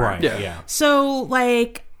cases are. Right. Yeah. Yeah. So,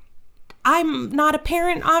 like, I'm not a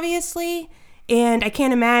parent, obviously, and I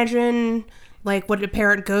can't imagine like what a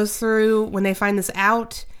parent goes through when they find this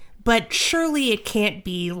out. But surely it can't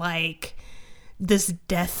be like this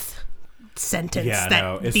death sentence Yeah, that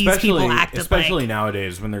no. these people acted Especially like.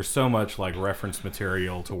 nowadays when there's so much like reference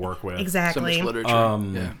material to work with. So Exactly. much literature.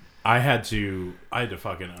 Yeah. I had to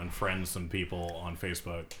fucking unfriend some people on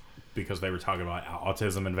Facebook because they were talking about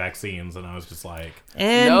autism and vaccines, and I was just like,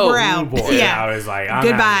 And No. we're oh out. boy. Yeah. I was like,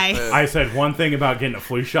 Goodbye. I said one thing about getting a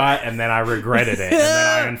flu shot, and then I regretted it, and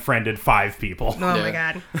then I unfriended 5 people. Oh Yeah. my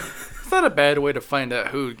god. It's not a bad way to find out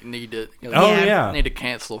who you need to Oh Yeah. yeah. need to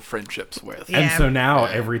cancel friendships with. Yeah. And so now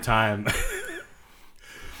every time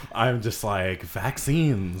I'm just like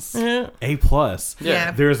vaccines A+.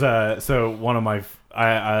 Yeah. There's one of my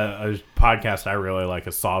a podcast I really like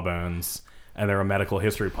is Sawbones, and they're a medical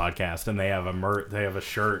history podcast, and they have a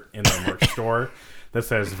shirt in their merch store that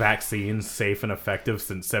says "Vaccines safe and effective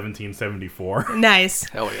since 1774." Nice.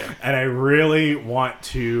 Hell yeah. And I really want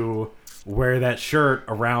to wear that shirt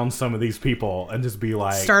around some of these people and just be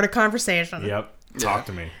like, Start a conversation. "Yep, talk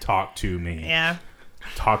to me, talk to me, Yeah.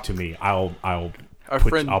 talk to me. I'll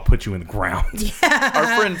friend- I'll put you in the ground."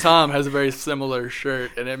 Our friend Tom has a very similar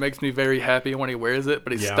shirt, and it makes me very happy when he wears it,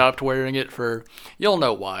 but he Yeah. stopped wearing it for, you'll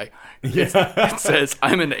know why. Yeah. It says,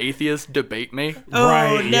 "I'm an atheist, debate me." Oh,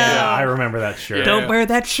 Right, no. yeah, I remember that shirt. Don't wear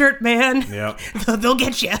that shirt, man. Yep. They'll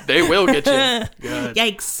get you. They will get you. God.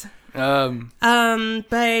 Yikes. Um,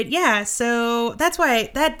 But yeah, so that's why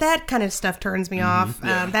that kind of stuff turns me off.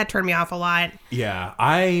 That turned me off a lot. Yeah,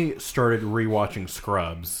 I started rewatching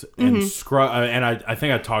Scrubs, and and I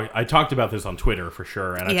think I talked about this on Twitter for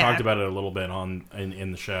sure, and I Yeah. talked about it a little bit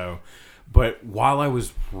in the show. But while I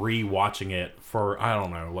was rewatching it for, I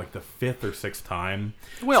don't know, like the 5th or 6th time,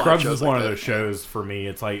 Well, Scrubs shows is one like of that, those shows for me.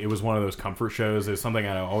 It's like it was one of those comfort shows. It's something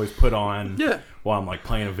I always put on while I'm like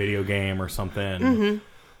playing a video game or something.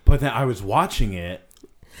 But then I was watching it,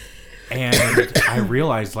 and I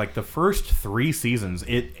realized like the first 3 seasons,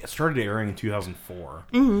 it started airing in 2004.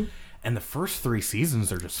 And the first 3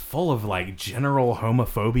 seasons are just full of like general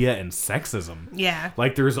homophobia and sexism. Yeah.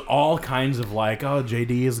 Like there's all kinds of like, oh,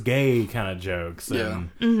 JD is gay kind of jokes. And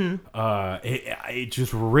it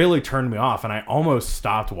just really turned me off, and I almost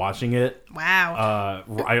stopped watching it. Wow.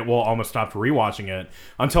 Almost stopped rewatching it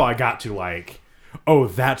until I got to like, oh,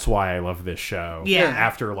 that's why I love this show. Yeah.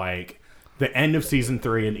 After like the end of season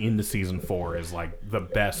 3 and into season 4 is like the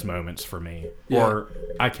best moments for me. Yeah. Or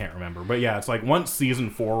I can't remember, but yeah, it's like once season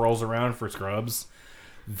 4 rolls around for Scrubs,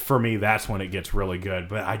 for me that's when it gets really good.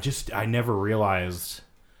 But I never realized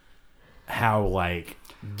how like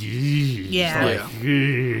Yeah.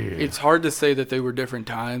 it's hard to say that they were different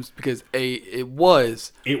times because it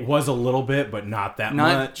was it was a little bit, but not that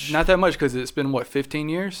much. not that much because it's been what 15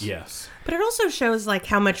 years. Yes. But it also shows like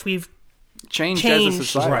how much we've Changed as a Changed.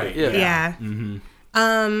 society. Right, Yeah.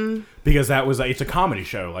 yeah. Because it's a comedy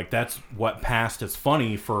show. Like that's what passed as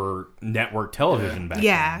funny for network television back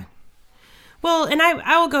Yeah. then. Well, and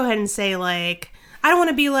I will go ahead and say like I don't want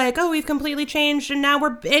to be like, oh, we've completely changed and now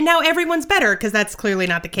everyone's better, because that's clearly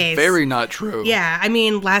not the case. Very not true. Yeah, I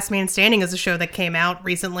mean, Last Man Standing is a show that came out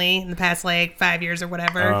recently in the past like 5 years or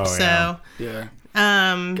whatever. Oh, so Yeah.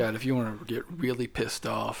 um God, if you want to get really pissed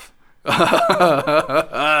off.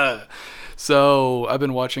 So I've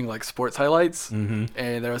been watching like sports highlights, and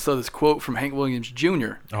I saw this quote from Hank Williams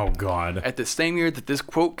Jr. Oh God. At the same year that this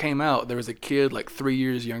quote came out, there was a kid like 3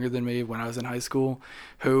 years younger than me when I was in high school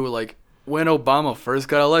who like when Obama first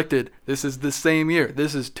got elected, this is the same year.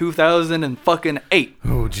 This is 2008.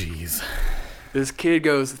 Oh jeez. This kid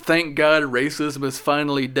goes, "Thank God racism is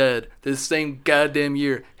finally dead." This same goddamn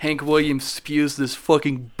year, Hank Williams spews this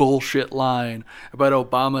fucking bullshit line about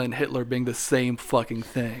Obama and Hitler being the same fucking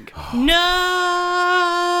thing.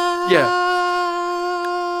 no. Yeah.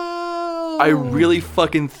 I really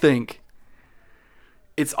fucking think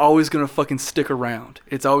it's always gonna fucking stick around.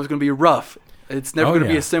 It's always gonna be rough. It's never gonna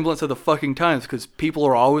be yeah. a semblance of the fucking times because people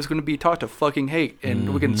are always gonna be taught to fucking hate,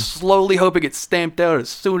 and we can slowly hope it gets stamped out as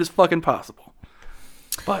soon as fucking possible.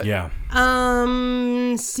 But Yeah.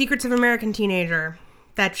 Secrets of American Teenager.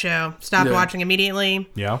 That show. Stopped Yeah. watching immediately.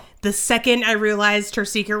 Yeah. The second I realized her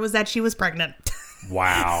secret was that she was pregnant.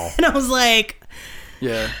 Wow. And I was like,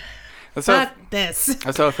 yeah, that's how fuck this.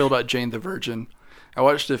 that's how I feel about Jane the Virgin. I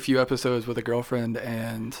watched a few episodes with a girlfriend,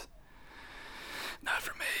 and not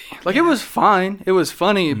for me. Like it was fine, it was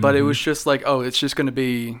funny, but it was just like, oh, it's just gonna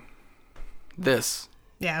be this.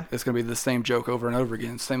 Yeah. It's gonna be the same joke over and over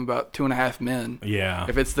again. Same about 2.5 Men. Yeah.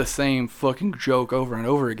 If it's the same fucking joke over and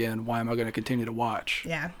over again, why am I gonna continue to watch?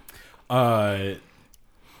 Yeah.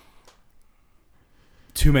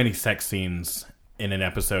 Too many sex scenes in an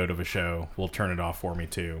episode of a show will turn it off for me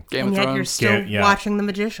too. Game And of yet Thrones. you're still Yeah. watching The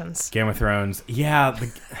Magicians. Game of Thrones. Yeah.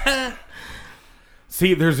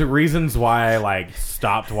 See, there's reasons why I like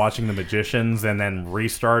stopped watching The Magicians and then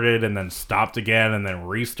restarted and then stopped again and then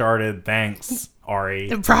restarted. Thanks, Ari.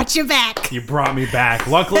 It brought you back. You brought me back.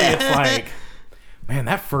 Luckily, it's like, man,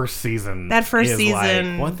 that first season. That first is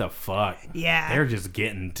season- like, what the fuck? Yeah. They're just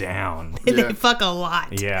getting down. Yeah. They fuck a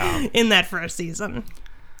lot. Yeah. In that first season.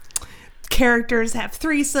 Characters have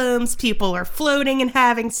threesomes. People are floating and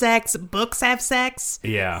having sex. Books have sex.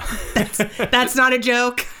 Yeah. That's not a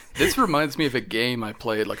joke. This reminds me of a game I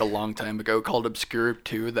played like a long time ago called Obscure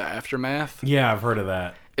 2: The Aftermath. Yeah, I've heard of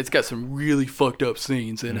that. It's got some really fucked up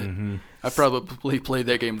scenes in it. I probably played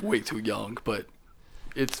that game way too young, but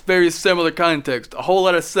It's very similar context. A whole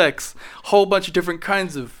lot of sex. A whole bunch of different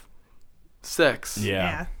kinds of sex.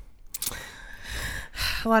 Yeah.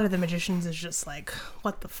 A lot of The Magicians is just like,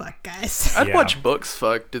 what the fuck, guys? I'd Yeah. watch books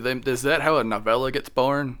fuck. Is that how a novella gets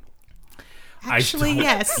born? Actually, don't-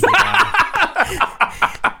 yes.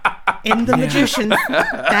 In The Magicians,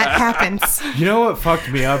 that happens. You know what fucked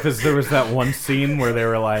me up is there was that one scene where they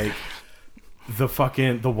were like, the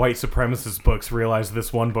white supremacist books realized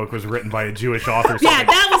this one book was written by a Jewish author. So Yeah,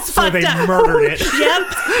 that was so fucked they up. murdered it.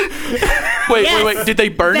 Yep. Wait, Yes. wait. Did they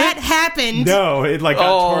burn That it? happened. No, it like got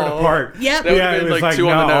torn apart. Yep. That would've Yeah, been, it was like, like, two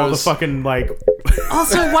on no, the all the nose. fucking like.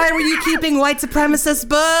 Also, why were you keeping white supremacist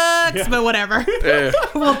books? Yeah. But whatever. Yeah.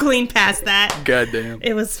 We'll clean past that. Goddamn.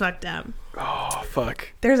 It was fucked up. Oh, fuck.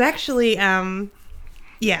 There's actually,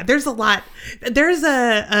 there's a lot. There's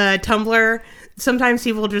a Tumblr. Sometimes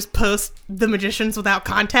people just post The Magicians without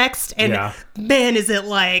context, and Yeah. man, is it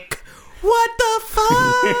like, what the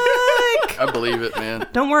fuck? I believe it, man.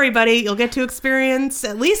 Don't worry, buddy. You'll get to experience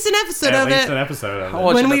at least an episode At of least it an episode of I'll it.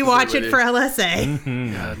 watch when an we episode watch with it you. for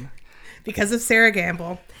LSA God. because of Sarah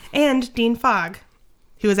Gamble and Dean Fogg,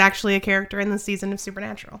 who is actually a character in the season of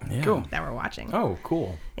Supernatural Yeah. Cool. that we're watching. Oh,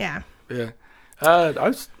 cool. Yeah. Yeah.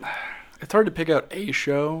 It's hard to pick out a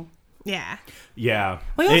show. Yeah. Yeah.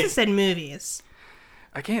 Well, you also It- said movies.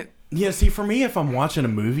 I can't. Yeah, see, for me, if I'm watching a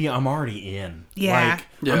movie, I'm already in. Yeah. Like,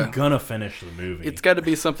 Yeah. I'm gonna finish the movie. It's got to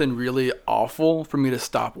be something really awful for me to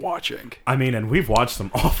stop watching. I mean, and we've watched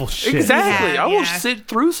some awful shit. Exactly. Yeah, I will yeah. sit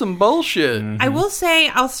through some bullshit. I will say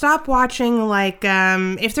I'll stop watching, like,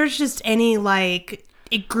 if there's just any, like,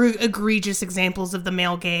 egregious examples of the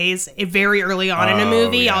male gaze very early on in a Oh,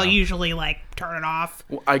 movie, yeah. I'll usually, like, turn it off.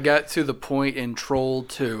 I got to the point in Troll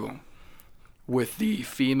 2 with the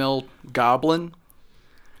female goblin.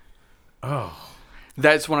 Oh.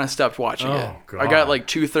 That's when I stopped watching it. Oh, I got God. like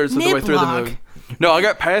 2/3 of the way through the Niblog. movie. No, I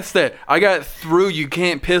got past that. I got through You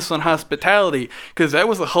Can't Piss on Hospitality because that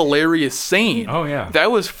was a hilarious scene. Oh, yeah.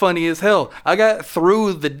 That was funny as hell. I got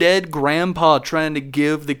through the dead grandpa trying to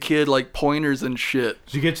give the kid like pointers and shit.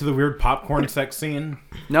 Did you get to the weird popcorn sex scene?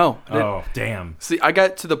 No. I didn't. Oh, damn. See, I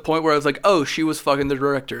got to the point where I was like, oh, she was fucking the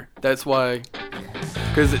director. That's why.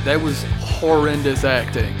 Because that was horrendous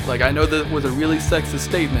acting. Like, I know that was a really sexist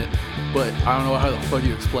statement, but I don't know how the fuck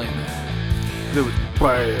you explain that. It was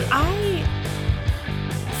bad. I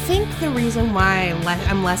think the reason why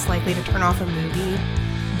I'm less likely to turn off a movie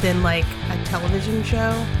than, like, a television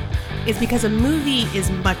show is because a movie is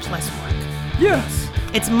much less work. Yes.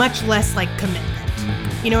 It's much less, like, commitment.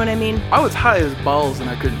 You know what I mean? I was high as balls and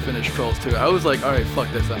I couldn't finish Trolls 2. I was like, alright, fuck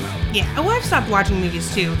this, I'm out. Yeah, well, I've stopped watching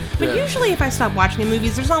movies too. But Yeah. usually, if I stop watching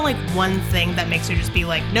movies, there's not like one thing that makes you just be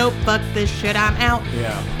like, nope, fuck this shit, I'm out.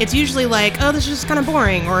 Yeah. It's usually like, oh, this is just kind of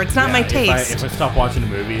boring, or it's not Yeah, my taste. If I stop watching a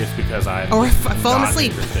movie, it's because I'm Or if I've fallen not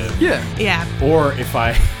asleep. interested. Yeah. Yeah. Or if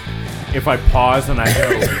I pause and I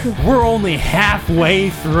go, we're only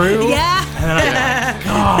halfway through. Yeah. And then I'm like,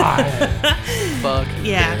 God. Fuck.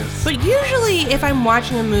 Yeah. this. But usually, if I'm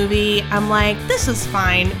watching a movie, I'm like, this is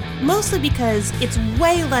fine. Mostly because it's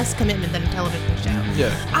way less commitment than a television show.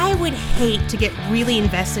 Yeah. I would hate to get really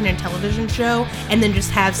invested in a television show and then just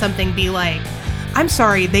have something be like, I'm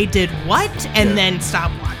sorry, they did what? And Yeah. then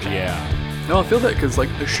stop watching. Yeah. No, I feel that because, like,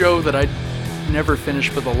 the show that I never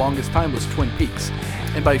finished for the longest time was Twin Peaks.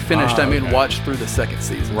 And by finished, I mean okay. watched through the second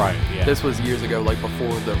season. Right, yeah. This was years ago, like,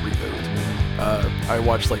 before the reboot. I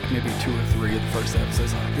watched, like, maybe 2 or 3 of the first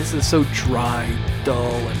episodes. I'm like, this is so dry,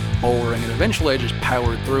 dull, and boring. And eventually I just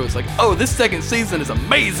powered through. It's like, oh, this second season is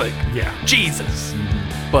amazing. Yeah. Jesus.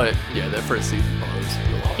 But, yeah, that first season was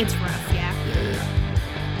real hard. It's rough, yeah. Yeah.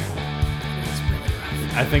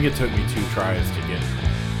 I think it took me 2 tries to get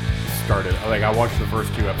started. Like, I watched the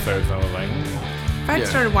first 2 episodes and I was like, If I'd Yeah.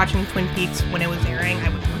 started watching Twin Peaks when it was airing, I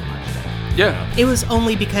would have watched it. Yeah. It was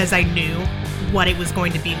only because I knew what it was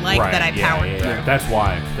going to be like right, that I yeah, powered yeah, through. yeah. That's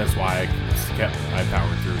why I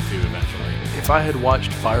powered through too eventually. If I had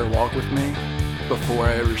watched Fire Walk with Me before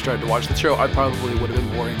I ever started to watch the show, I probably would have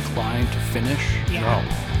been more inclined to finish. Yeah.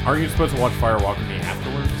 No. Aren't you supposed to watch Fire Walk with Me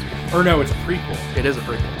afterwards? Or no, it's a prequel. It is a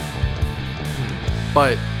prequel.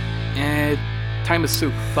 But, time is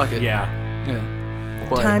soup. Fuck it. Yeah. Yeah.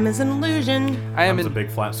 But Time is an illusion. I am It's a in. big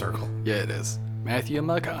flat circle. Yeah, it is. Matthew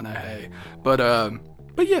McConaughey. But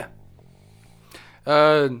yeah.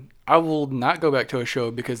 I will not go back to a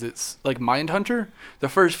show because it's like Mindhunter. The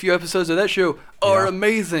first few episodes of that show are Yeah.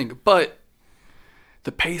 amazing, but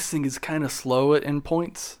the pacing is kind of slow at end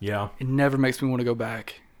points. Yeah. It never makes me want to go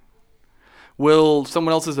back. Will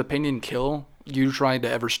someone else's opinion kill you trying to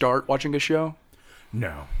ever start watching a show?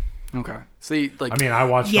 No. Okay. See, like, I mean, I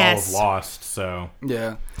watched Yes. all of Lost, so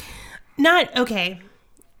yeah. Not okay.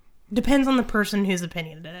 Depends on the person whose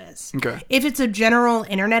opinion it is. Okay. If it's a general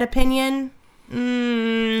internet opinion,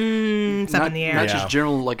 it's up in the air. Not just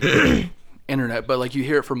general, like, internet, but, like, you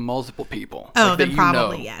hear it from multiple people. Oh, like, then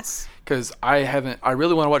probably, yes. Because I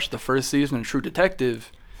really want to watch the first season of True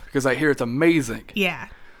Detective because I hear it's amazing. Yeah.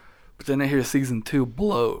 But then I hear season 2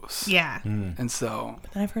 blows. Yeah. And so.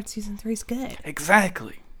 But then I've heard season 3's good.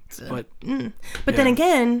 Exactly. But then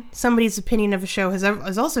again, somebody's opinion of a show has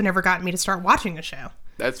also never gotten me to start watching a show.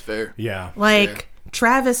 that's fair. Yeah. Like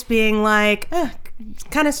Travis being like,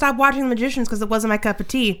 kind of stopped watching The Magicians because it wasn't my cup of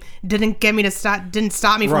tea. Didn't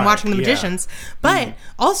stop me from Right, watching The yeah. Magicians. But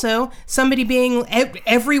also somebody being,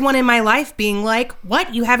 everyone in my life being like,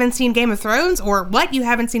 what, you haven't seen Game of Thrones? Or what, you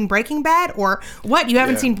haven't seen Breaking Bad? Or what, you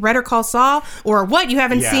haven't seen Better Call Saul? Or what, you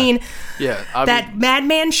haven't seen that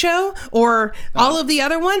Madman show? Or all of the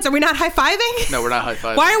other ones? Are we not high-fiving? No, we're not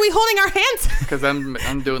high-fiving. Why are we holding our hands? Because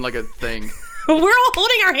I'm doing like a thing. We're all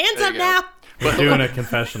holding our hands There up you go. now. We're doing a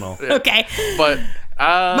confessional. Okay. But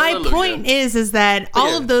My point is that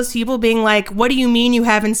all of those people being like, what do you mean you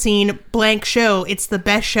haven't seen blank show? It's the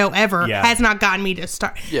best show ever. Yeah. Has not gotten me to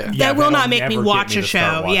start. Yeah. That will that'll not make me never watch get me a to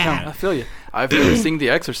start show. watching Yeah. I feel you. I've never seen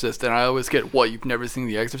The Exorcist, and I always get, what, you've never seen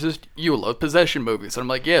The Exorcist? You love possession movies. And I'm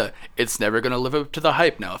like, yeah, it's never going to live up to the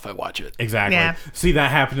hype now if I watch it. Exactly. Yeah. See,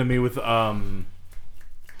 that happened to me with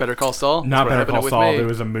Better Call Saul? not That's what Better happened Call with Saul. me. There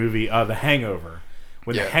was a movie, The Hangover.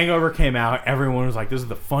 When Yeah. The Hangover came out, everyone was like, "This is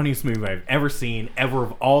the funniest movie I've ever seen, ever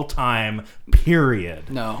of all time." Period.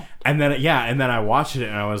 No. And then I watched it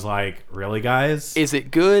and I was like, "Really, guys?" Is it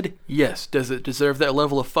good? Yes. Does it deserve that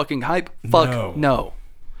level of fucking hype? Fuck no.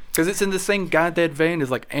 Because it's in the same goddamn vein as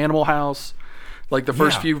like Animal House, like the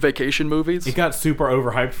first Yeah. few vacation movies. It got super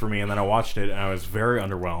overhyped for me, and then I watched it and I was very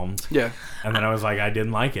underwhelmed. Yeah. And then I was like, I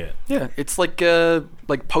didn't like it. Yeah, it's like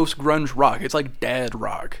post grunge rock. It's like dad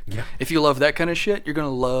rock. Yeah. If you love that kind of shit, you're gonna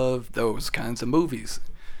love those kinds of movies.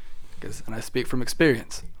 And I speak from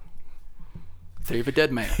experience. Theory of a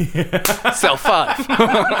Dead Man. Cell 5.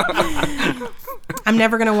 I'm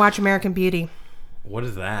never going to watch American Beauty. What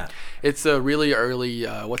is that? It's a really early.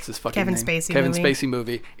 What's this fucking Kevin name? Spacey Kevin movie. Spacey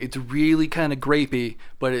movie. It's really kind of grapey,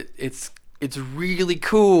 but it's really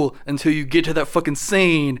cool until you get to that fucking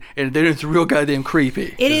scene, and then it's real goddamn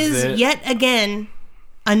creepy. It Is is it- yet again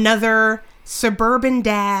another suburban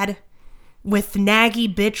dad with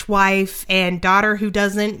naggy bitch wife and daughter who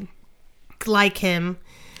doesn't like him,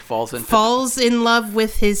 falls in love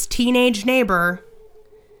with his teenage neighbor,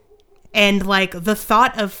 and like the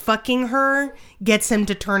thought of fucking her gets him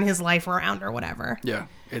to turn his life around or whatever. Yeah,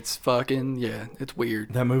 it's fucking it's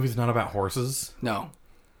weird. That movie's not about horses. No,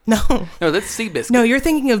 No, that's Seabiscuit. no, you're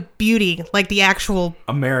thinking of Beauty, like the actual.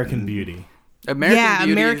 American Beauty. American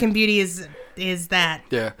Beauty. American Beauty is that.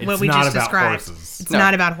 Yeah. what It's we not just about described. horses. It's No.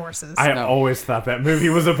 not about horses. I No. always thought that movie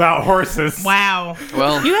was about horses. Wow.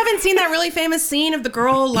 Well- you haven't seen that really famous scene of the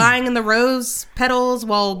girl lying in the rose petals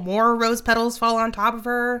while more rose petals fall on top of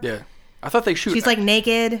her? Yeah, I thought they shoot. She's like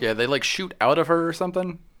naked. yeah, they like shoot out of her or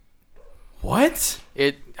something. What?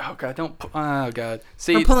 Oh god, oh god.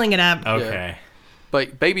 See, We're pulling it up. Okay.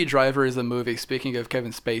 but Baby Driver is a movie. Speaking of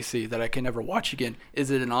Kevin Spacey, that I can never watch again.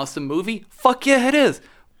 Is it an awesome movie? Fuck yeah, it is.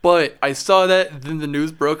 But I saw that, then the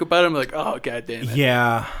news broke about it. I'm like, oh god damn it.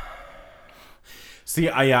 Yeah. See,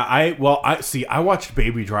 I watched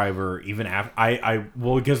Baby Driver even after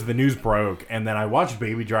because the news broke, and then I watched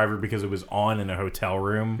Baby Driver because it was on in a hotel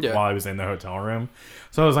room Yeah. while I was in the hotel room.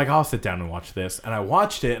 So I was like, I'll sit down and watch this, and I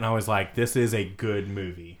watched it, and I was like, this is a good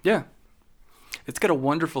movie. Yeah, it's got a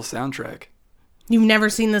wonderful soundtrack. You've never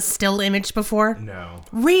seen the still image before? No.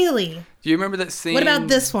 Really? Do you remember that scene? What about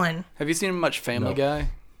this one? Have you seen much Family No. Guy?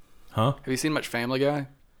 Huh? Have you seen much Family Guy?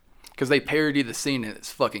 Because they parody the scene and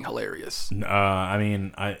it's fucking hilarious. I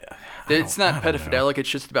mean, It's I not don't know. pedophilic, it's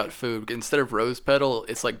just about food. Instead of rose petal,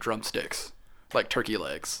 it's like drumsticks. Like turkey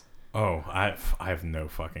legs. Oh, I have no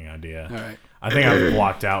fucking idea. All right. I think I've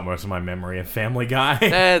blocked out most of my memory of Family Guy.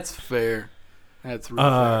 That's fair. That's really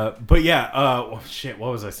fair. But yeah, shit,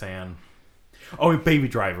 what was I saying? Oh, Baby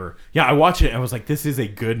Driver. Yeah, I watched it and I was like, this is a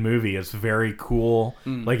good movie. It's very cool.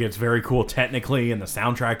 Like, it's very cool technically, and the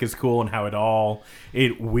soundtrack is cool, and how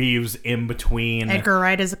it weaves in between. Edgar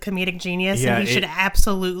Wright is a comedic genius, Yeah, and he should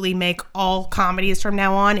absolutely make all comedies from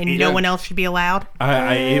now on, and no Yeah. one else should be allowed.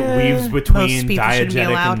 It weaves Most between people shouldn't be diegetic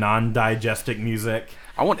allowed. and non-diegetic music.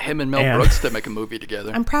 I want him and Mel and- Brooks to make a movie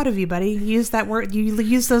together. I'm proud of you, buddy. You use that word. You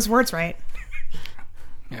use those words right.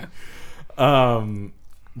 Yeah.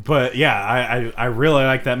 But yeah, I really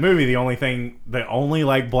like that movie. The only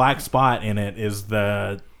like black spot in it is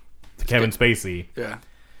the Kevin Spacey. Yeah.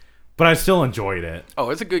 But I still enjoyed it. Oh,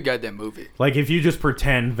 it's a good goddamn movie. Like, if you just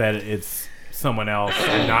pretend that it's someone else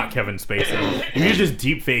and not Kevin Spacey. If you just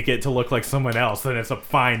deep fake it to look like someone else, then it's a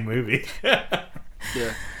fine movie.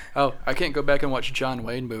 Yeah. Oh, I can't go back and watch John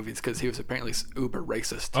Wayne movies because he was apparently uber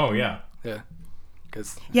racist. Oh yeah. Yeah.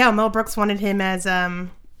 Because Yeah, Mel Brooks wanted him as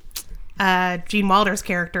Gene Wilder's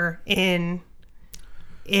character in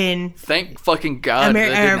thank fucking God that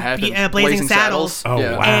didn't happen. Blazing Saddles. Oh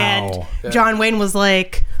Yeah. wow. And John Wayne was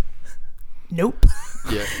like, nope.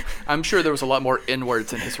 Yeah. I'm sure there was a lot more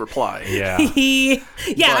N-words in his reply. Yeah.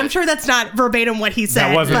 I'm sure that's not verbatim what he said.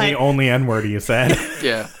 That wasn't but the only N word you said.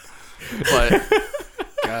 Yeah. But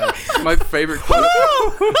God, my favorite quote.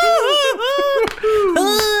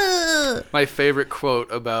 My favorite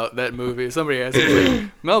quote about that movie. Somebody asked me,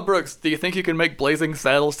 like, Mel Brooks, do you think you can make Blazing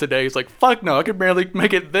Saddles today? He's like, fuck no, I could barely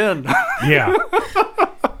make it then. Yeah.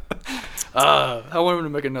 I want him to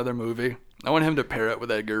make another movie. I want him to pair up with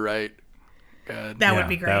Edgar Wright. God. that Yeah, would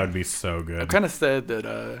be great. That would be so good. I'm kind of sad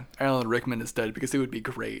that Alan Rickman is dead because it would be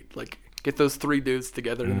great. Like, get those three dudes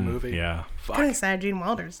together in a movie. Yeah. Fuck. Kind of sad Gene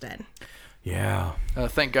Wilder's dead. Yeah.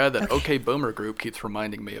 Thank God that OK Boomer Group keeps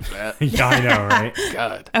reminding me of that. Yeah, I know, right?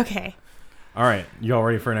 God. Okay. All right. Y'all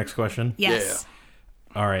ready for our next question? Yes.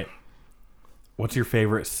 All right. What's your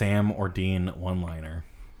favorite Sam or Dean one-liner?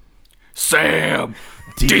 Sam,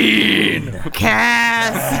 Dean,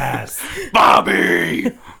 Cass. Yes.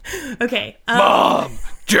 Bobby, Okay. Mom,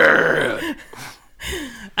 Jared.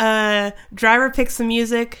 Driver picks the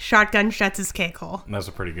music. Shotgun shuts his cake hole. That's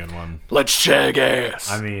a pretty good one. Let's shag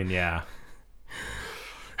ass. I mean, yeah.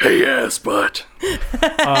 Hey ass butt.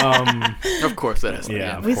 Of course that has to be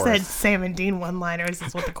Yeah. in. We course. said Sam and Dean one-liners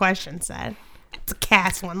is what the question said. It's a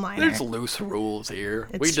Cass one-liner. There's loose rules here.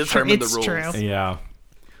 We It's determine the it's rules. true. Yeah.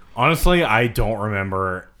 Honestly, I don't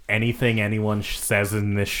remember anything anyone says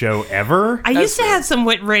in this show ever. I used to have some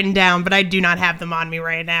written down, but I do not have them on me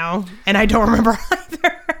right now, and I don't remember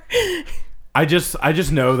either. I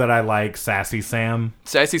just know that I like Sassy Sam.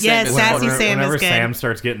 Sassy Sam Yes, is Sassy fun. Sam Whenever is good. Sam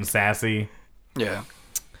starts getting sassy. Yeah.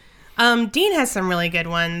 Dean has some really good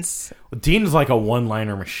ones. Dean's like a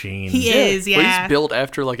one-liner machine. He is, Well, yeah. he's built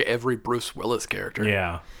after like every Bruce Willis character.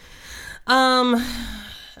 Yeah.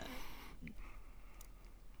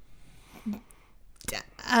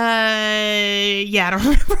 Yeah, I don't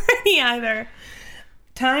remember any either.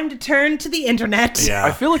 Time to turn to the internet. Yeah.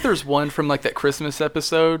 I feel like there's one from like that Christmas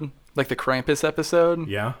episode, like the Krampus episode.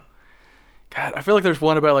 Yeah. God, I feel like there's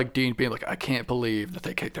one about like Dean being like, I can't believe that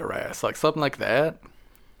they kicked their ass. Like something like that.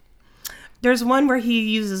 There's one where he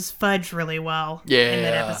uses fudge really well in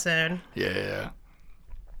that Yeah. episode. Yeah.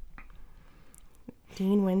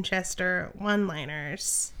 Dean Winchester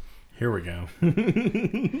one-liners. Here we go.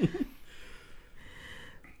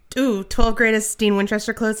 Ooh, 12 greatest Dean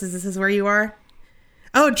Winchester quotes. This is where you are?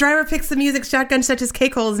 Oh, driver picks the music, shotgun shuts his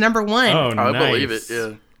cake hole is number one. Oh, I nice. believe it.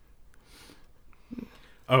 Yeah.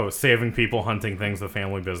 Oh, saving people, hunting things, the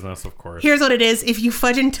family business, of course. Here's what it is. If you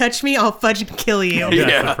fudge and touch me, I'll fudge and kill you. That's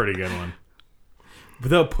Yeah. a pretty good one. But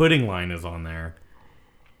the pudding line is on there.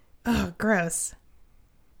 Oh, gross.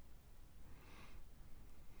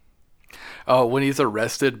 Oh, when he's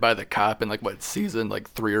arrested by the cop in like what season, like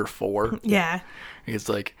 3 or 4, Yeah, he's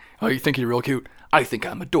like, "Oh, you think you're real cute? I think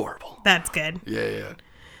I'm adorable." that's good. Yeah.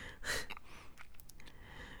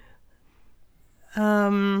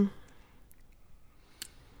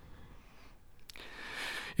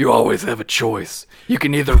 You always have a choice. You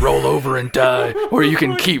can either roll over and die, or you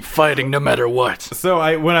can keep fighting no matter what. So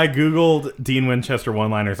when I Googled Dean Winchester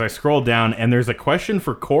one-liners, I scrolled down and there's a question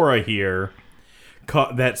for Cora here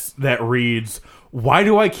that reads, "Why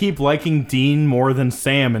do I keep liking Dean more than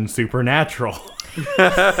Sam in Supernatural?"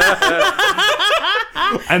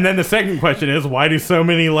 And then the second question is, why do so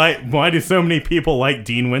many people like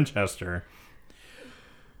Dean Winchester?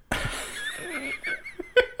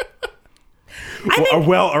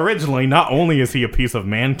 Well, originally, not only is he a piece of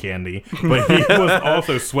man candy, but he was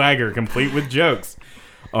also swagger, complete with jokes.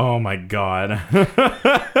 Oh my god.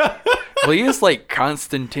 Well, he is like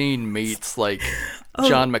Constantine meets like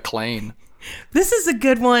John McClane. This is a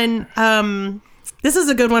good one. This is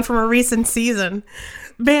a good one from a recent season.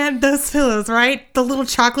 Man, those pillows, right? The little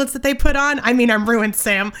chocolates that they put on. I mean, I'm ruined,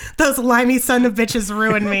 Sam. Those limey son of bitches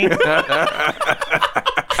ruined me.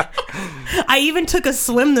 I even took a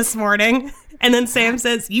swim this morning. And then Sam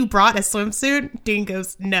says, "You brought a swimsuit?" Dean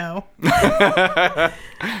goes, "No."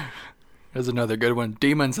 There's another good one.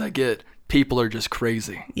 Demons I get. People are just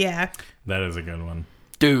crazy. Yeah. That is a good one.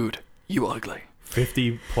 Dude, you ugly.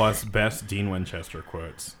 50 plus best Dean Winchester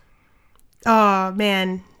quotes. Oh,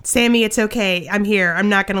 man. Sammy, it's okay. I'm here. I'm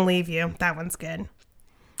not going to leave you. That one's good.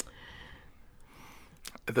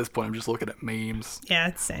 At this point, I'm just looking at memes. Yeah,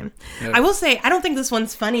 it's the same. Yeah. I will say, I don't think this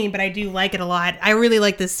one's funny, but I do like it a lot. I really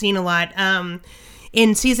like this scene a lot.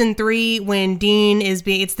 In season 3, when Dean is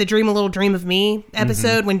being, it's the Dream a Little Dream of Me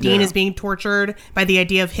episode, when Dean Yeah. is being tortured by the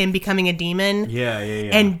idea of him becoming a demon. Yeah.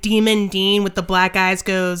 And Demon Dean with the black eyes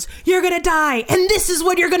goes, "You're gonna die, and this is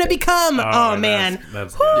what you're gonna become." Oh man.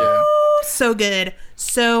 That's Woo! good. Yeah. So good.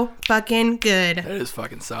 So fucking good. That is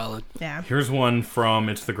fucking solid. Yeah. Here's one from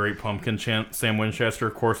It's the Great Pumpkin, Sam Winchester.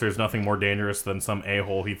 Of course, there's nothing more dangerous than some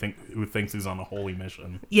a-hole who thinks he's on a holy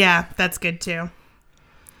mission. Yeah, that's good too.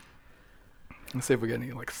 Let's see if we got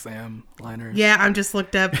any like Sam liners. Yeah, I'm just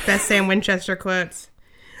looked up best Sam Winchester quotes.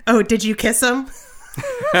 Oh, did you kiss him?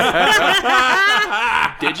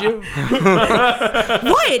 Did you?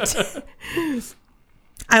 What?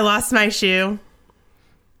 I lost my shoe.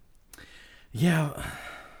 Yeah.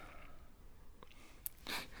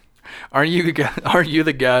 Aren't you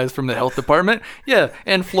the guys from the health department? Yeah,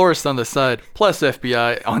 and florists on the side, plus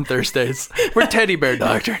FBI on Thursdays. We're teddy bear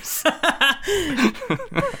doctors.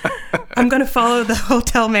 I'm gonna follow the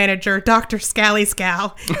hotel manager, Dr. Scally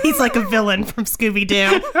Scow. He's like a villain from Scooby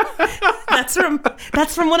Doo.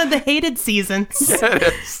 That's from one of the hated seasons.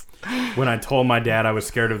 Yes. When I told my dad I was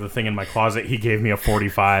scared of the thing in my closet, he gave me a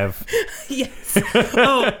 45. Yes.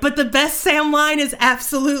 Oh, but the best Sam line is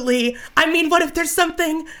absolutely, I mean, what if there's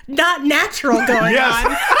something not natural going Yes.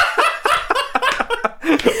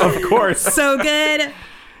 on? Of course. So good.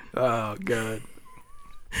 Oh, God.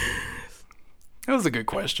 That was a good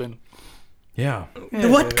question. Yeah.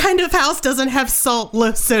 What kind of house doesn't have salt,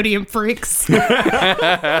 low sodium freaks?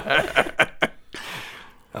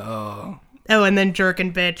 Oh, and then jerk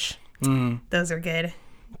and bitch. Those are good.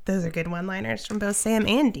 Those are good one-liners from both Sam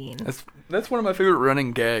and Dean. That's one of my favorite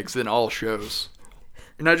running gags in all shows.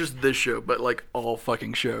 Not just this show, but like all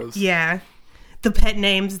fucking shows. Yeah. The pet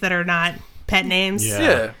names that are not pet names. Yeah.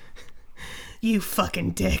 Yeah. You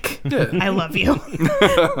fucking dick. Yeah. I love you.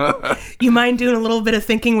 You mind doing a little bit of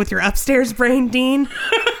thinking with your upstairs brain, Dean?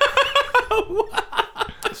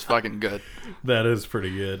 It's fucking good. That is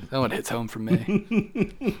pretty good. That one hits home for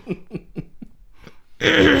me.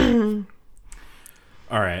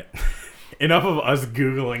 All right. Enough of us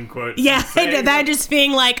Googling quotes. Yeah, that just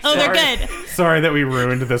being like, oh, they're good. Sorry that we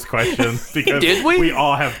ruined this question because Did we?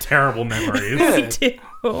 all have terrible memories. We do.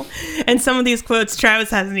 And some of these quotes Travis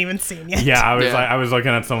hasn't even seen yet. Yeah, I was Yeah. like, I was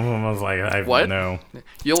looking at some of them. I was like, I What? know.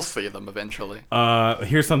 You'll see them eventually.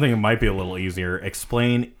 Here's something that might be a little easier.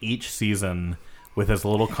 Explain each season with as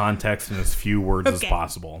little context and as few words as Okay.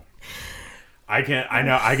 possible. I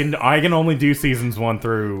can only do seasons 1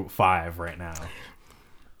 through 5 right now.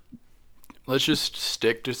 Let's just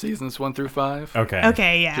stick to seasons 1 through 5. Okay.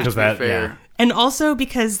 Okay, yeah. Because To be that, fair. yeah. And also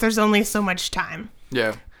because there's only so much time.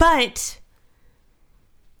 Yeah. But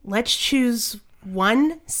let's choose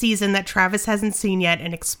one season that Travis hasn't seen yet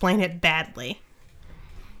and explain it badly.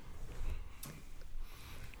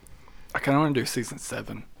 I kind of want to do season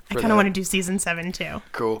 7. I kind of want to do season 7 too.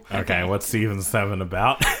 Cool. Okay, what's season 7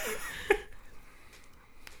 about?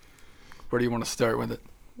 Where do you want to start with it?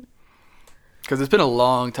 Because it's been a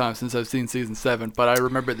long time since I've seen season 7, but I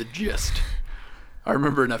remember the gist. I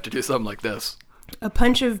remember enough to do something like this. A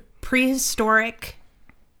bunch of prehistoric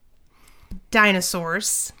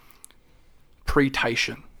dinosaurs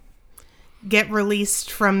Pre-Titian. get released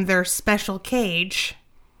from their special cage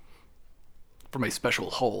From a special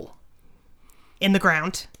hole. in the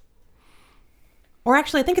ground. Or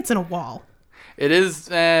actually, I think it's in a wall. It is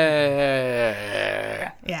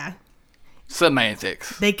Yeah.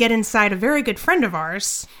 semantics. They get inside a very good friend of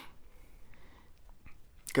ours.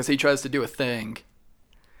 Because he tries to do a thing.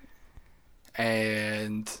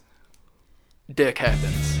 And dick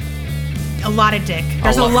happens. A lot of dick.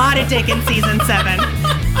 There's a lot of dick in season 7.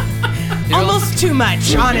 Almost too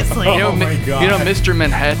much, honestly. You know, Oh my God. you know Mr.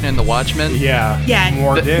 Manhattan and the Watchmen? Yeah. Yeah.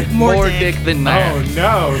 More dick? More dick dick. than that. Oh,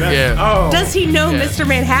 no. That's, Yeah. Oh. Does he know Yeah. Mr.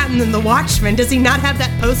 Manhattan and the Watchmen? Does he not have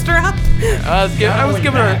that poster up? I was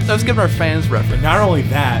giving our fans reference. Not only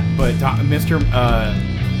that, but Mr.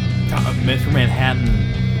 Manhattan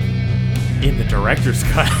in the director's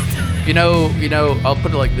cut. You know, I'll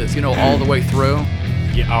put it like this. You know, all the way through.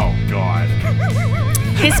 Yeah. Oh, God.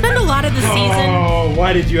 They spend a lot of the season. Oh,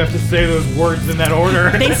 why did you have to say those words in that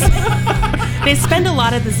order? They spend a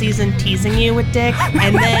lot of the season teasing you with dick,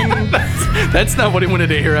 and then That's not what he wanted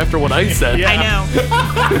to hear after what I said. Yeah. I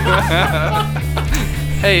know.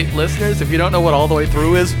 Hey, listeners, if you don't know what all the way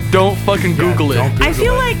through is, don't fucking Google it. don't Google I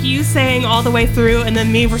feel it. like you saying all the way through, and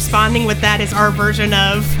then me responding with that is our version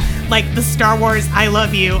of like the Star Wars "I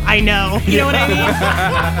love you, I know." You know what I mean?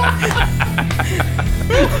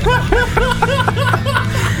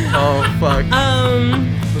 Oh fuck.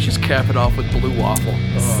 cap it off with blue waffle.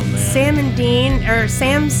 Oh man. Sam and Dean, or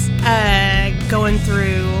Sam's going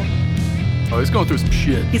through. Oh, he's going through some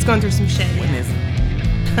shit. He's going through some shit.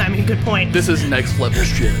 I mean, good point. This is next level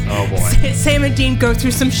shit. Oh boy. Sam and Dean go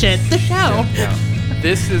through some shit. The show. Yeah.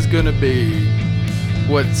 This is gonna be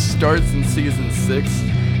what starts in season 6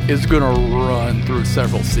 is gonna run through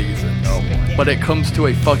several seasons. Oh boy. But it comes to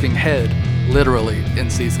a fucking head, literally, in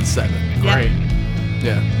season 7. Yep. Great.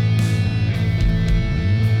 Yeah.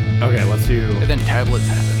 Okay, let's do. And then tablets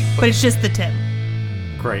happen. But it's just the tip.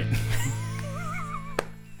 Great.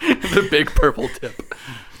 The big purple tip.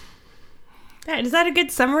 Alright, is that a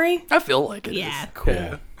good summary? I feel like it is. Yeah. Cool.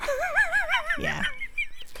 Yeah. Yeah.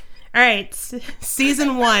 Alright,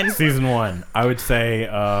 season 1. Season 1. I would say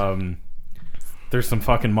there's some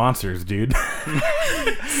fucking monsters, dude.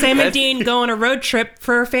 Sam and Dean go on a road trip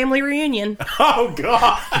for a family reunion. Oh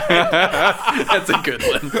god. That's a good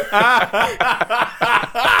one.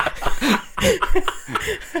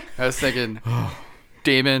 I was thinking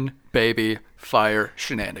demon, baby, fire,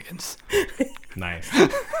 shenanigans. Nice.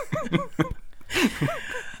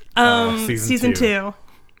 Season 2.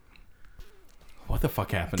 What the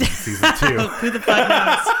fuck happened in season 2? Who the fuck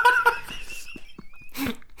knows?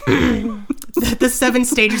 The 7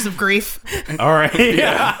 stages of grief. All right.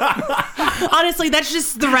 Yeah. Honestly, that's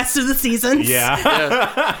just the rest of the seasons. Yeah.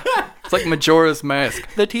 Yeah. It's like Majora's Mask,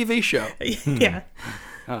 the TV show. Yeah.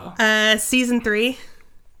 Oh. Season 3.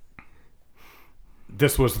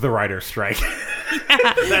 This was the writer's strike.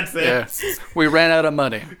 That's it. Yeah. We ran out of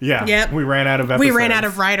money. Yeah. Yep. We ran out of episodes. We ran out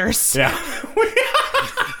of writers. Yeah.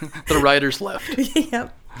 The writers left.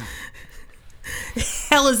 Yep.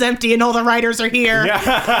 Hell is empty and all the writers are here. Yeah.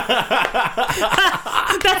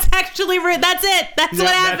 That's actually that's it. That's what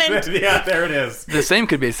happened. That's it. Yeah, there it is. The same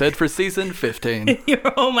could be said for season 15.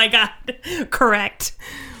 Oh my god. Correct.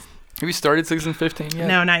 Have you started season 15 yet?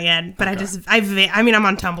 No, not yet. But I mean, I'm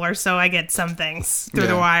on Tumblr, so I get some things through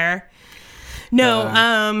the Yeah. wire.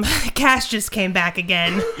 No, Cass just came back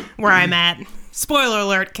again where I'm at. Spoiler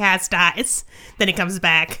alert, Cass dies. Then he comes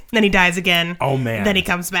back. Then he dies again. Oh man. Then he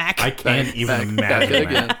comes back. I can't even Back imagine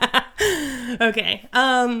again. that. Okay.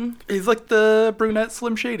 He's like the brunette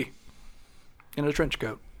Slim Shady in a trench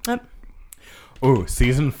coat. Yep. Ooh,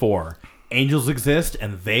 season 4. Angels exist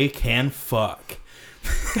and they can fuck.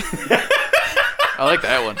 I like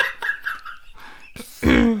that one.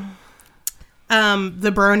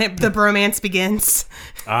 The bromance begins.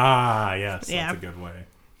 Ah, yes. Yeah. That's a good way.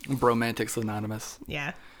 Bromantics Anonymous.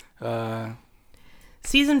 Yeah. Uh,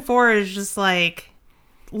 Season 4 is just like,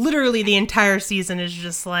 literally the entire season is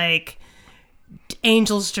just like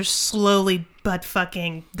Angels just slowly butt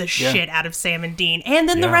fucking the shit out of Sam and Dean, and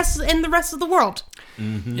then the rest of the world.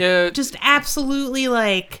 yeah, Just absolutely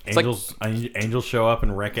like, Angels show up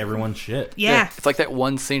and wreck everyone's shit. yeah. It's like that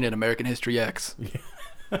one scene in American History X.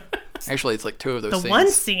 Actually, it's like 2 of those The scenes. one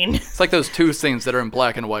scene. It's like those 2 scenes that are in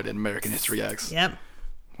black and white in American History X. Yep.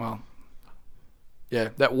 Well, yeah,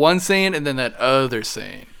 that one scene and then that other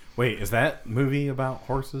scene. Wait, is that movie about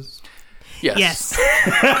horses? Yes. Yes.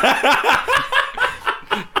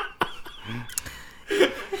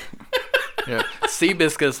 Yeah.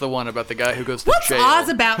 Seabiscuit's the one about the guy who goes to What's jail. Oz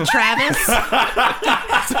about, Travis?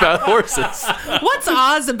 It's about horses. What's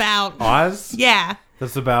Oz about? Oz? Yeah.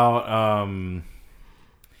 That's about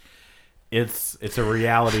it's a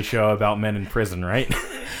reality show about men in prison, right?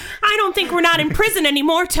 I don't think we're not in prison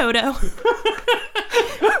anymore, Toto.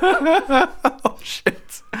 Oh,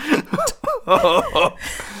 shit. Oh,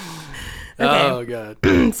 God.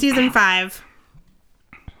 Season 5.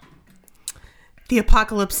 The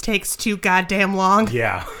apocalypse takes too goddamn long.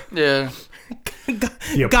 Yeah. Yeah.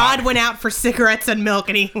 God went out for cigarettes and milk,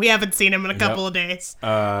 and we haven't seen him in a couple of days.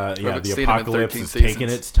 Yeah, Haven't the seen him in apocalypse 13 is taking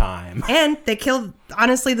seasons. its time. And they killed,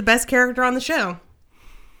 honestly, the best character on the show.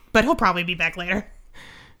 But he'll probably be back later.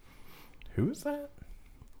 Who is that?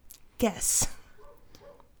 Guess.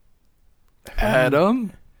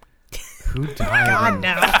 Adam? Who died God, in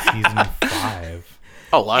no. season 5?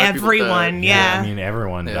 A lot of people Everyone, died. yeah. I mean,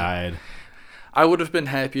 everyone died. I would have been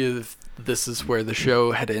happy if this is where the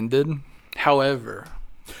show had ended. However,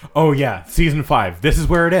 Oh, yeah. Season 5. This is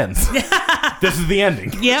where it ends. This is the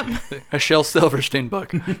ending. Yep. a Shel Silverstein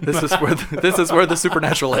book. This is where the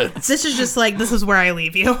supernatural ends. This is just like, this is where I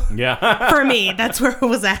leave you. Yeah. For me, that's where it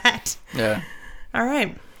was at. Yeah. All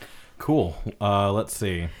right. Cool. Let's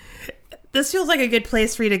see. This feels like a good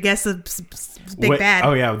place for you to guess the big bad.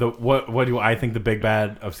 Oh, yeah. What do I think the big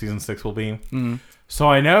bad of season 6 will be? Mm-hmm. So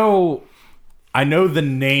I know the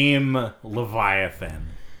name Leviathan.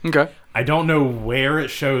 Okay. I don't know where it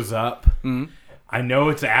shows up. Mm-hmm. I know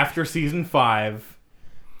it's after season 5.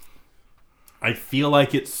 I feel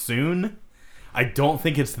like it's soon. I don't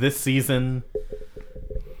think it's this season,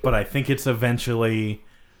 but I think it's eventually.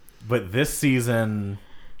 But this season,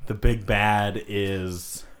 the big bad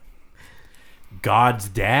is God's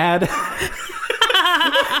dad.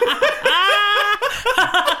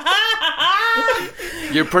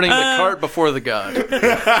 You're putting the cart before the god.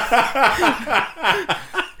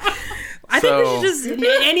 I think we should just.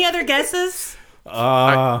 Any other guesses?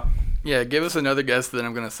 Yeah, give us another guess, then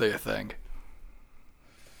I'm going to say a thing.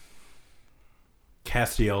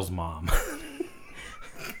 Castiel's mom.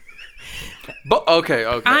 But okay.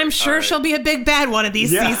 I'm sure all right. she'll be a big bad one of these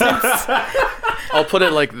seasons. I'll put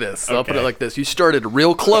it like this. I'll put it Okay. like this. You started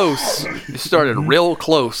real close.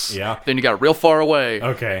 Yeah. Then you got real far away.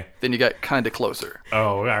 Okay. Then you got kind of closer.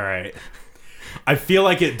 Oh, all right. I feel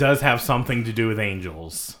like it does have something to do with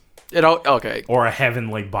angels Okay. or a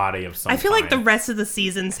heavenly body of some I feel like the kind. rest of the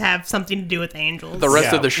seasons have something to do with angels. The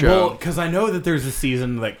rest of the show. Well, because I know that there's a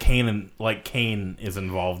season that Cain is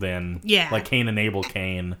involved in. Yeah. Like Cain and Abel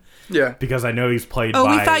Cain. Yeah. Because I know he's played Oh,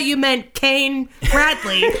 by... we thought you meant Kane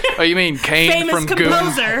Bradley, Oh, you mean Kane famous from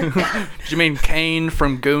composer. Goon? Did you mean Kane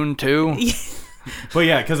from Goon 2? But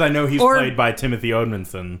yeah, because I know he's Or- played by Timothy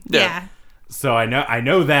Odmanson. Yeah. So I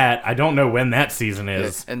know that. I don't know when that season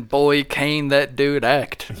is. And boy, Kane, that dude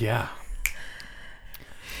act. Yeah.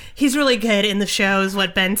 He's really good in the show, is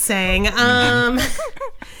what Ben's saying.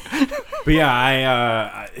 But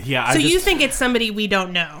yeah, So you think it's somebody we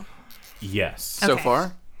don't know? Yes. So Okay.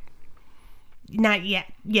 far? Not yet.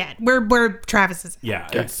 Yet. We're Travis is. Yeah,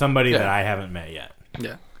 Okay. it's somebody Yeah. that I haven't met yet.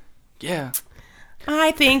 Yeah. Yeah.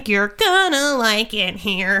 I think you're gonna like it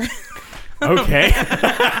here. Okay.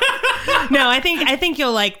 No, I think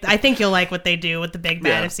you'll like what they do with the big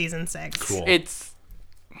bad Yeah. of season 6. Cool. It's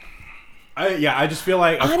I just feel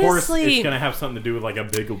like, of course, Honestly- it's going to have something to do with like a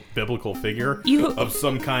big biblical figure You- of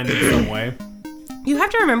some kind in some way. You have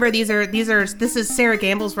to remember this is Sarah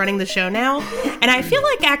Gamble's running the show now, and I feel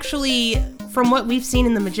like actually from what we've seen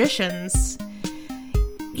in The Magicians,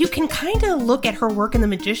 you can kind of look at her work in The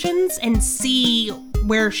Magicians and see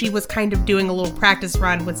where she was kind of doing a little practice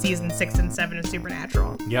run with season 6 and 7 of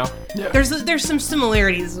Supernatural. Yeah. There's some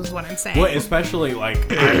similarities, is what I'm saying. Well, especially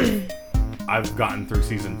like I've gotten through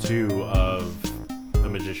season 2 of The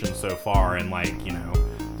Magician so far, and like, you know,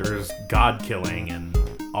 there's God killing and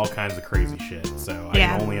all kinds of crazy shit. So I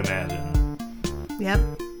Yeah. can only imagine. Yep.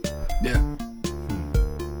 yeah.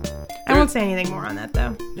 I won't say anything more on that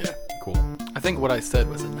though. Yeah. Cool. I think what I said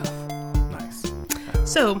was enough. Nice.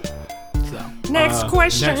 So So next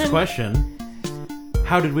question. Next question.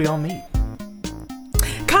 How did we all meet?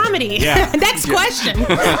 Comedy. Yeah. Next question.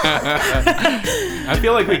 I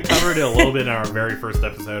feel like we covered it a little bit in our very first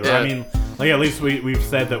episode. Yeah. I mean, like at least we've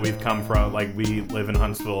said that we've come from, like, we live in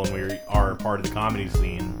Huntsville and we are part of the comedy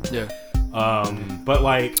scene. yeah. But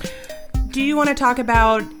like, Do you want to talk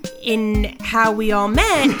about in how we all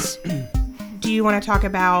met? Do you want to talk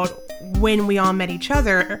about when we all met each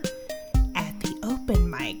other at the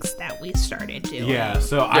open mics that we started doing? yeah.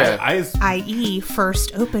 So Yeah. I.e.,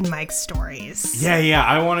 first open mic stories. Yeah.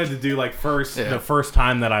 I wanted to do like Yeah. the first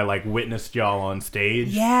time that I like witnessed y'all on stage.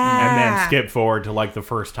 Yeah. And then skip forward to like the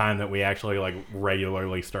first time that we actually like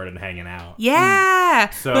regularly started hanging out. Yeah.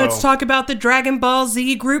 So- Let's talk about the Dragon Ball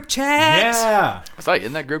Z group chat. Yeah. Was I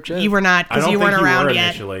in that group chat? You were not I because don't you think weren't you around were yet.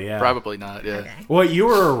 initially. Yeah. Probably not. Yeah. Okay. Well, you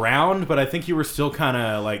were around, but I think you were still kind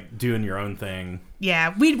of like doing your own thing.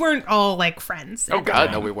 Yeah, we weren't all like friends. Oh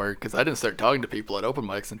God, no, we weren't, because I didn't start talking to people at open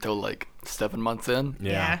mics until like 7 months in.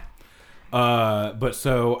 Yeah. But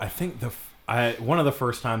so I think one of the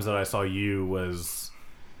first times that I saw you was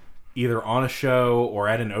either on a show or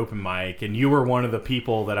at an open mic, and you were one of the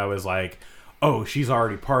people that I was like, "Oh, she's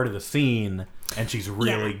already part of the scene, and she's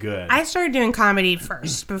really Yeah. good." I started doing comedy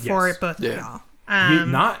first before Yes. both of Yeah. y'all.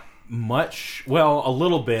 Not much. Well, a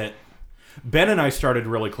little bit. Ben and I started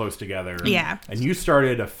really close together. Yeah. And you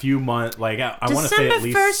started a few months, like I want to say December at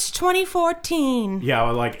least 1st, 2014. Yeah,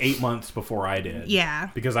 like 8 months before I did. Yeah.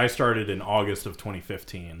 Because I started in August of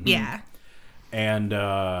 2015. Yeah. And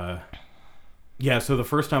yeah, so the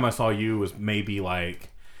first time I saw you was maybe like,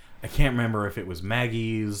 I can't remember if it was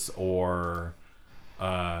Maggie's or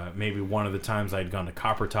maybe one of the times I'd gone to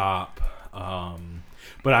Copper Top.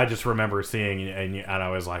 But I just remember seeing and I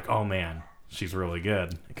was like, oh man, she's really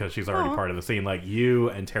good because she's already Aw. part of the scene. Like you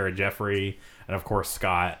and Tara Jeffrey and of course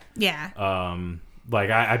Scott. Yeah. Like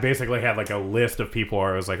I basically had like a list of people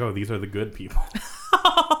where I was like, oh, these are the good people.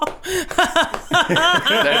 That's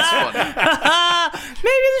funny.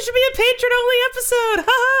 Maybe there should be a patron only episode.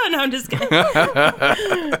 No, I'm just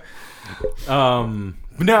kidding.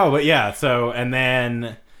 No, but yeah, so and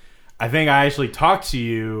then I think I actually talked to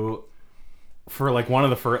you for like one of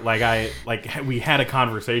the first, we had a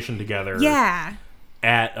conversation together. Yeah.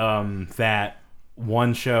 At that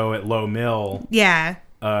one show at Low Mill. Yeah.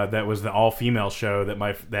 That was the all-female show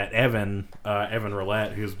that Evan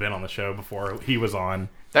Roulette, who's been on the show before, he was on.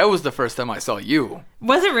 That was the first time I saw you.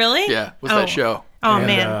 Was it really? Yeah, was that show. Oh, And,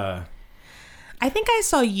 man. I think I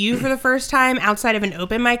saw you for the first time outside of an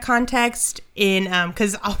open mic context in,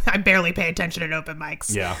 because I barely pay attention at open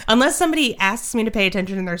mics. Yeah. Unless somebody asks me to pay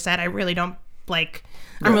attention in their set, I really don't,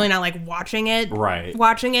 I'm really not, watching it. Right.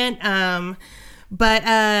 Watching it. But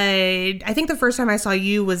I think the first time I saw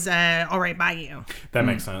you was All Right By You. That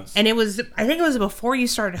makes sense. And I think it was before you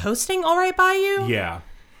started hosting All Right By You. Yeah.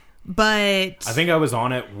 But I think I was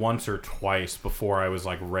on it once or twice before I was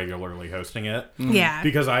regularly hosting it. Yeah.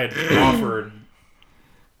 Because I had offered,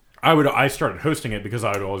 I started hosting it because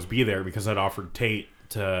I would always be there because I'd offered Tate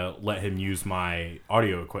to let him use my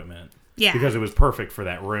audio equipment. Yeah. Because it was perfect for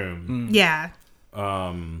that room. Yeah.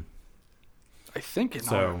 I think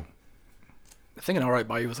in All Right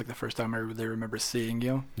By You was the first time I really remember seeing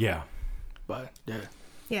you. Yeah. But yeah.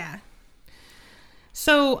 Yeah.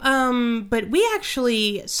 So, but we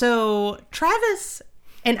actually, Travis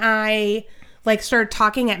and I started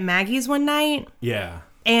talking at Maggie's one night. Yeah.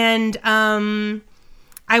 And,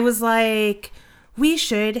 I was like, we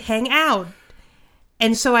should hang out.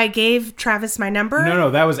 And so I gave Travis my number. No,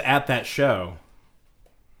 that was at that show.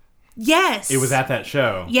 Yes. It was at that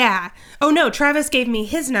show. Yeah. Oh, no, Travis gave me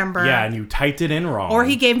his number. Yeah, and you typed it in wrong. Or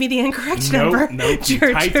he gave me the incorrect number. Nope, you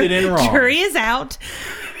typed it in wrong. Jury is out.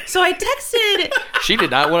 So I texted She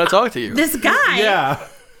did not want to talk to you. this guy. Yeah.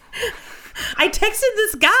 I texted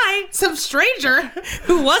this guy, some stranger,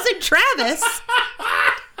 who wasn't Travis.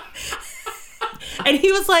 And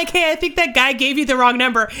he was like, hey, I think that guy gave you the wrong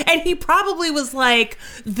number. And he probably was like,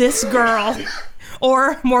 this girl.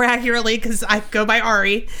 Or more accurately, because I go by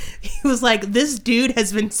Ari, he was like, this dude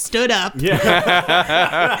has been stood up.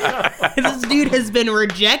 Yeah. This dude has been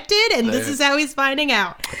rejected, and this is how he's finding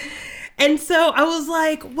out. And so I was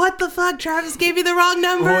like, what the fuck? Travis gave you the wrong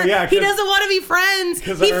number. Well, yeah, he doesn't want to be friends.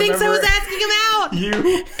 He thinks I was asking him out.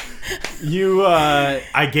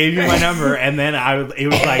 I gave you my number, and then it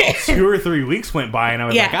was 2 or 3 weeks went by, and I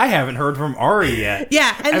was Yeah. like, I haven't heard from Ari yet.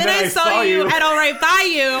 Yeah, and then I saw you at All Right By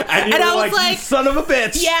You, And I were was like, you son of a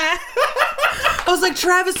bitch. yeah. I was like,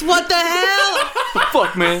 Travis, what the hell?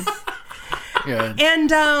 Fuck, man. Yeah.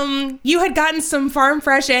 And you had gotten some farm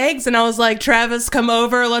fresh eggs, and I was like, Travis, come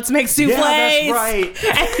over, let's make souffles. Yeah, that's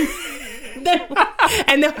right.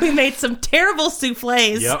 And then we made some terrible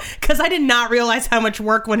souffles because I did not realize how much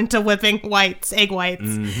work went into whipping egg whites.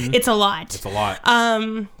 Mm-hmm. It's a lot. It's a lot.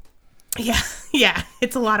 Yeah,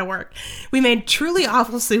 it's a lot of work. We made truly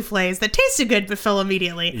awful souffles that tasted good but fell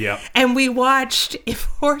immediately. Yep. And we watched If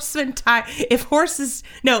Footmen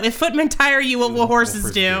Tire You, What Will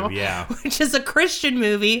Horses Do? Yeah. Which is a Christian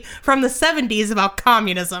movie from the 70s about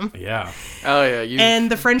communism. Yeah. Oh, yeah. And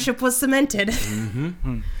the friendship was cemented.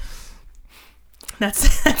 Mm-hmm.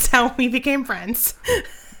 That's how we became friends.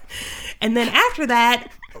 And then after that,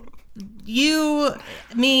 you,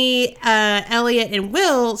 me, Elliot, and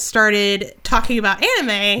Will started talking about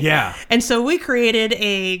anime. Yeah. And so we created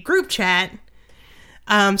a group chat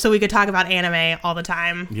so we could talk about anime all the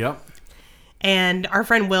time. Yep. And our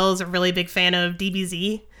friend Will is a really big fan of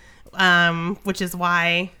DBZ, which is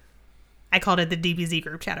why I called it the DBZ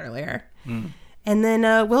group chat earlier. And then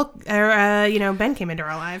Ben came into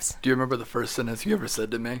our lives. Do you remember the first sentence you ever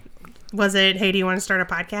said to me? Was it, hey, do you want to start a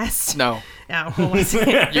podcast? No. No, what was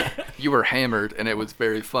it? You were hammered, and it was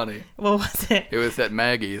very funny. What was it? It was at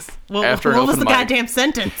Maggie's. What after an was open the mic. goddamn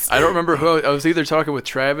sentence? I don't remember who. I was either talking with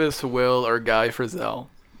Travis, Will, or Guy Frizzell.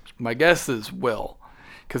 My guess is Will.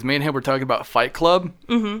 Because me and him were talking about Fight Club.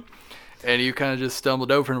 Mm-hmm. And you kind of just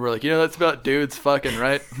stumbled over and were like, that's about dudes fucking,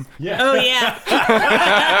 right? Yeah. Oh, yeah.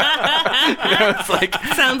 It's like,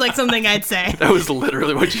 Sounds like something I'd say. that was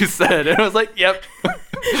literally what you said. And I was like, yep.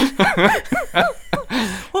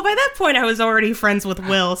 Well, by that point, I was already friends with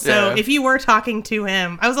Will. So Yeah. if you were talking to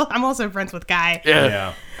him, I'm also friends with Guy.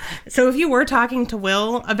 Yeah. So if you were talking to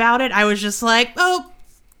Will about it, I was just like, oh,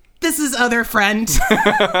 this is other friend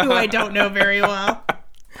who I don't know very well.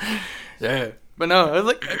 Yeah. But no, I was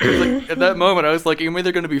like, at that moment, I was like, I'm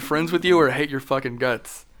either going to be friends with you or hate your fucking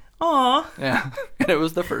guts. Aw, Yeah. And it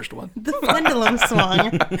was the first one. the pendulum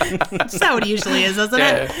swung. That's how it usually is, isn't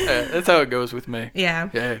Yeah, it? yeah, that's how it goes with me. Yeah.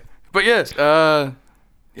 Yeah. But yes,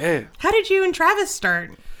 yeah. How did you and Travis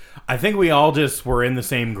start? I think we all just were in the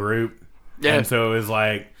same group. Yeah. And so it was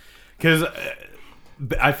like, because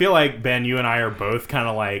I feel like, Ben, you and I are both kind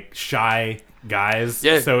of like shy guys.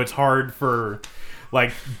 Yeah. So it's hard for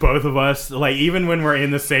like both of us, like even when we're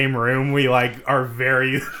in the same room, we like are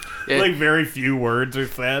very like very few words are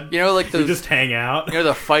said. You know, like we those, just hang out. You know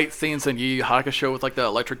the fight scenes in Yu Yu Hakusho with like the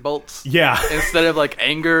electric bolts. Yeah. Instead of like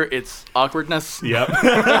anger, it's awkwardness. Yep.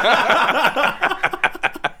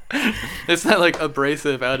 It's not like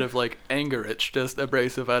abrasive out of like anger. It's just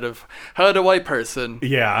abrasive out of how do I person.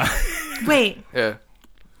 Yeah. Wait. Yeah.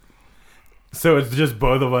 So it's just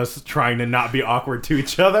both of us trying to not be awkward to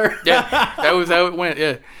each other. Yeah. That was how it went.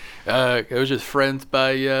 Yeah. It was just friends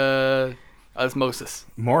by osmosis.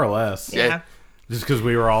 More or less. Yeah. Just because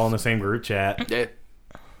we were all in the same group chat. Yeah.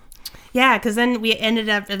 Yeah, because then we ended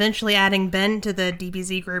up eventually adding Ben to the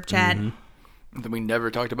DBZ group chat. And then we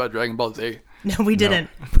never talked about Dragon Ball Z. No, we didn't.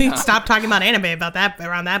 We stopped talking about anime about that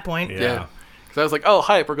around that point. Yeah. Because I was like, oh,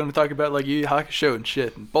 hype, we're going to talk about like Yu Yu Hakusho and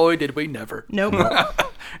shit. And boy, did we never. Nope.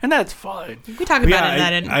 And that's fine. We talk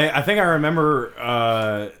about it. I think I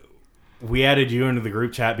remember we added you into the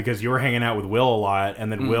group chat because you were hanging out with Will a lot,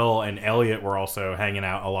 and then Will and Elliot were also hanging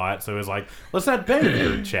out a lot. So it was like, let's add Ben in the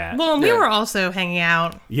group chat. Well, we were also hanging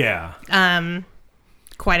out Yeah.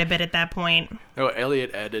 quite a bit at that point. No,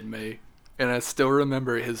 Elliot added me. And I still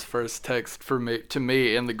remember his first text to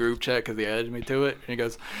me in the group chat because he added me to it. And he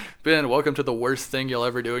goes, Ben, welcome to the worst thing you'll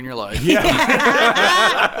ever do in your life. Yeah.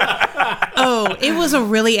 Oh, it was a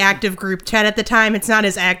really active group chat at the time. It's not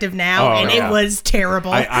as active now, and yeah. it was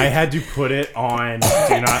terrible. I had to put it on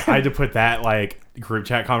I had to put that like group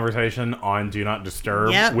chat conversation on Do Not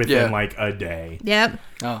Disturb within like a day. Yep.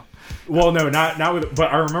 Oh. Well, no, not with.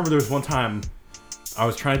 But I remember there was one time I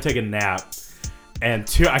was trying to take a nap, and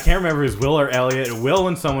I can't remember if it was Will or Elliot. Will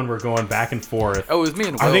and someone were going back and forth. Oh, it was me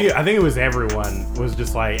and Will. I think it was everyone was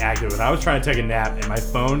just like active, and I was trying to take a nap, and my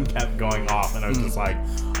phone kept going off, and I was just like,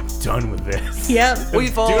 I'm done with this. Yep.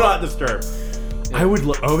 We've all- Do Not Disturb. I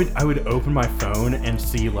would open my phone and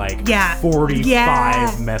see like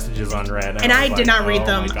 45 messages unread, and I did not read oh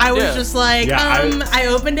them. my God. I was just like, Yeah, I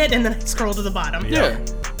opened it and then I scrolled to the bottom. Yeah.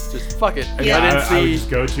 Just fuck it. Yeah. I didn't I would see. just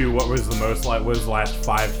go to what was the most like, what was the last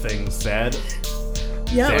 5 things said.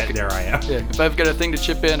 Yep. There I am. Yeah, if I've got a thing to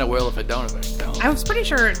chip in, I will. If I don't, I don't. I was pretty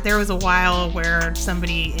sure there was a while where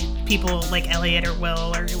people like Elliot or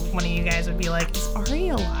Will or one of you guys would be like, is Ari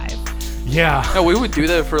alive? Yeah. No, we would do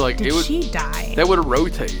that for like, Did she die? that would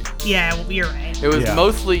rotate. Yeah, well, you're right. It was Yeah.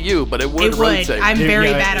 mostly you, but it would It would. rotate. I'm very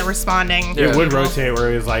Yeah, bad at responding. It would People. rotate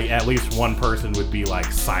where it was like at least one person would be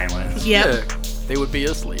like silent. Yep. Yeah, they would be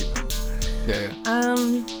asleep. Yeah.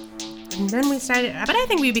 And then we started, but I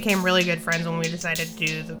think we became really good friends when we decided to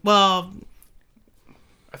do well,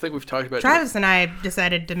 I think we've talked about Travis and I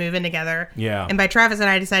decided to move in together. Yeah. And by Travis and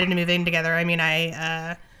I decided to move in together, I mean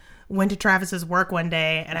I went to Travis's work one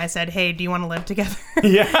day and I said, hey, do you want to live together?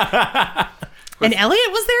 Yeah. And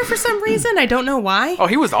Elliot was there for some reason. I don't know why. Oh,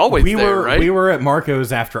 he was always there, right? We were at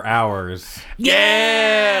Marco's after hours.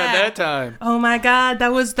 Yeah, that time. Oh my God,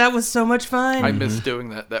 that was so much fun. I missed doing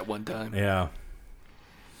that one time. Yeah.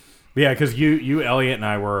 Yeah, because you, Elliot, and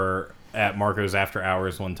I were at Marco's after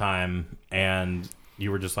hours one time, and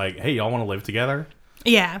you were just like, hey, y'all want to live together?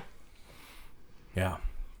 Yeah. Yeah.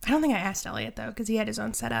 I don't think I asked Elliot though, because he had his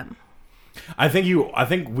own setup. I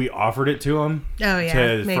think we offered it to him. Oh yeah,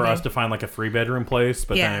 maybe. For us to find like a 3-bedroom place,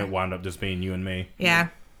 but Yeah. then it wound up just being you and me. Yeah.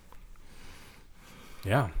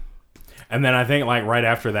 Yeah. And then I think like right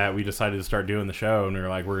after that, we decided to start doing the show, and we were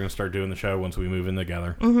like, we're going to start doing the show once we move in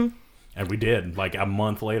together. Mm-hmm. And we did, like a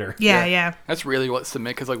month later. Yeah. That's really what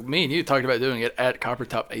cement, because like me and you talked about doing it at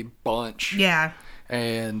Coppertop a bunch. Yeah.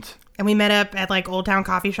 And we met up at like Old Town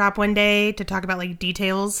Coffee Shop one day to talk about like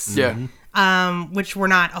details. yeah. Which were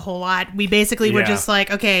not a whole lot. We basically were just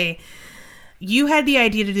like, okay, you had the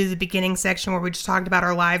idea to do the beginning section where we just talked about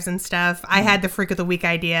our lives and stuff. I had the Freak of the Week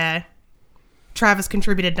idea. Travis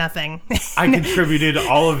contributed nothing. I contributed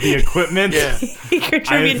all of the equipment. Yeah. He I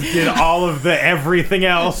contributed. did all of the everything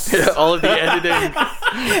else. Yeah, all of the editing.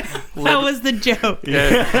 That was the joke.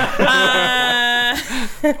 Yeah.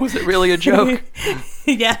 Was it really a joke?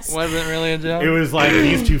 Yes. Wasn't really a joke? It was like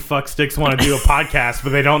these two fucksticks want to do a podcast,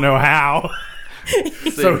 but they don't know how.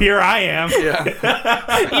 So here I am. Yeah.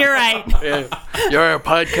 You're right. Yeah. You're a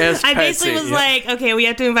podcast. I basically patsy. was like, okay, we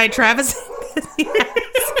have to invite Travis. He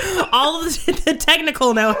has all of the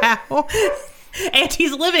technical know-how. And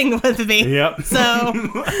he's living with me. Yep. So,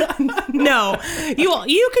 no.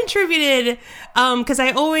 You contributed, because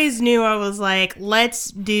I always knew I was like,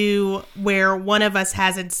 let's do where one of us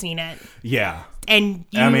hasn't seen it. Yeah. And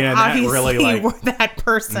you I mean, and that obviously really, like- were that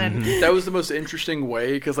person. That was the most interesting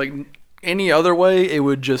way, because like any other way, it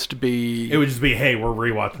would just be. It would just be, hey, we're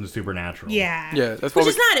rewatching Supernatural. Yeah. Yeah, that's Which what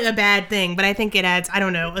is not a bad thing, but I think it adds, I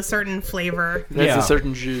don't know, a certain flavor. That's Yeah. a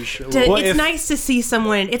certain juice. It's nice to see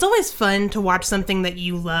someone. It's always fun to watch something that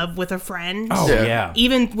you love with a friend. Oh, Yeah. yeah.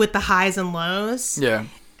 Even with the highs and lows Yeah.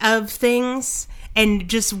 of things, and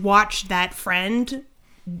just watch that friend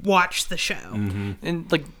watch the show. Mm-hmm.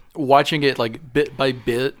 And like watching it like bit by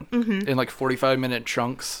bit in like 45-minute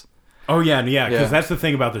chunks. Oh, yeah, because Yeah. that's the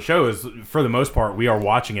thing about the show is, for the most part, we are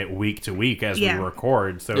watching it week to week as Yeah. we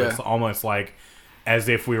record. So Yeah. it's almost like as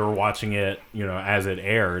if we were watching it, as it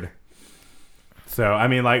aired. So, I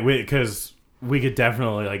mean, like, because we could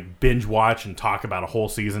definitely, like, binge watch and talk about a whole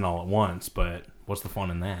season all at once, but what's the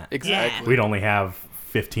fun in that? Exactly. We'd only have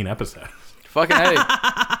 15 episodes. Fucking A.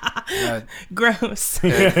 Yeah. Gross.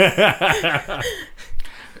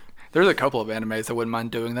 There's a couple of animes I wouldn't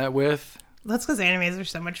mind doing that with. That's because animes are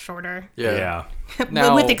so much shorter. Yeah. Yeah.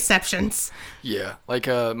 Now- with exceptions. Yeah. Like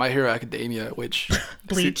My Hero Academia, which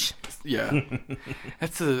Bleach. Yeah.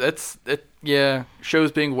 Yeah.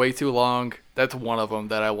 Shows being way too long. That's one of them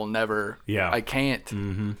that I will never. Yeah. I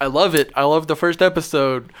can't. I love it. I love the first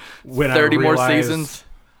episode. When I 30 more realized- seasons.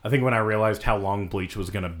 I think when I realized how long Bleach was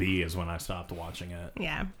going to be is when I stopped watching it.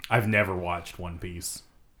 Yeah. I've never watched One Piece.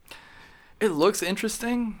 It looks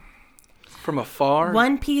interesting from afar.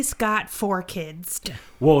 One Piece got 4 kids.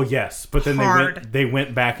 Well, yes, but then Hard. they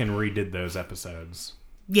went back and redid those episodes.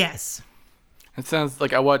 Yes. It sounds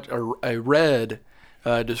like I read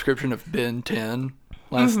a description of Ben 10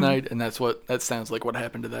 last night, and that sounds like what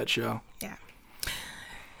happened to that show. Yeah.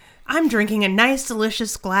 I'm drinking a nice,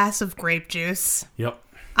 delicious glass of grape juice. Yep.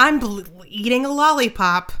 I'm eating a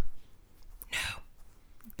lollipop. No,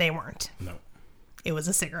 they weren't. No. It was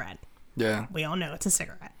a cigarette. Yeah. We all know it's a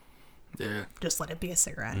cigarette. Yeah. Just let it be a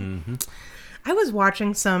cigarette. I was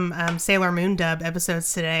watching some Sailor Moon dub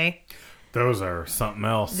episodes today. Those are something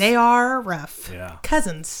else. They are rough. Yeah.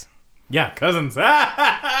 Cousins. Yeah, cousins.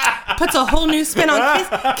 Puts a whole new spin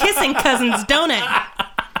on kissing cousins, don't it?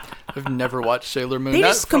 I've never watched Sailor Moon. They Not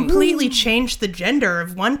just from- completely changed the gender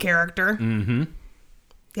of one character. Mm-hmm.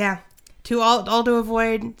 Yeah. All to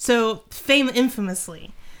avoid. So,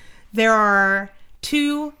 infamously, there are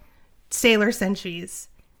 2 Sailor Senshis.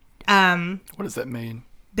 What does that mean?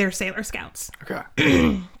 They're Sailor Scouts. Okay.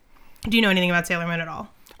 Do you know anything about Sailor Moon at all?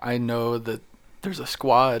 I know that there's a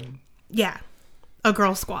squad. Yeah. A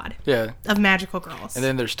girl squad Yeah. of magical girls. And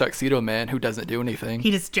then there's Tuxedo Man, who doesn't do anything.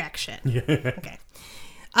 He does jack shit. Okay.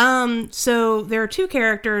 So there are 2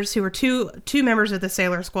 characters who are two members of the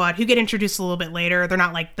Sailor Squad who get introduced a little bit later. They're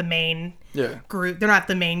not like the main Yeah. group. They're not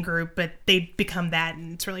the main group, but they become that,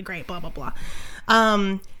 and it's really great. Blah blah blah.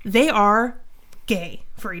 They are gay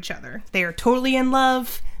for each other. They are totally in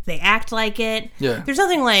love. They act like it. Yeah. There's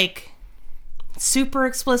nothing like super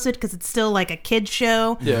explicit because it's still like a kid's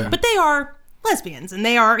show. Yeah. But they are lesbians and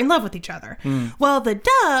they are in love with each other. Well, the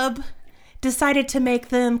dub decided to make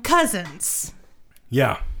them cousins.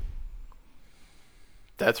 Yeah.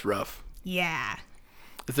 That's rough. Yeah.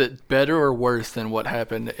 Is it better or worse than what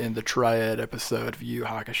happened in the Triad episode of Yu Yu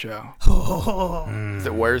Hakusho? Is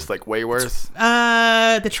it worse? Like way worse?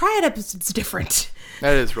 The Triad episode's different.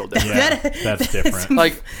 That is real different. Yeah, that's different.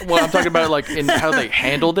 Like, what I'm talking about, like, in how they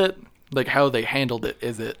handled it. Like, how they handled it,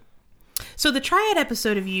 is it? So the Triad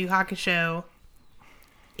episode of Yu Yu Hakusho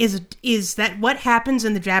is that what happens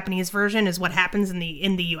in the Japanese version is what happens in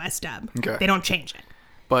the US dub. Okay. They don't change it.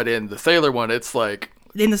 But in the Sailor one, it's like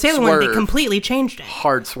In the Sailor one, they Swerve. completely changed it.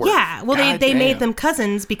 hard swerve. Yeah, well, God they made damn. them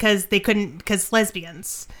cousins because because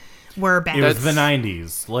lesbians were bad. It was the That's-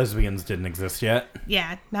 90s. Lesbians didn't exist yet.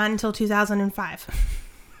 Yeah, not until 2005.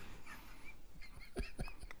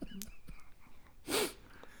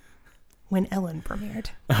 When Ellen premiered.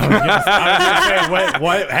 I was gonna say,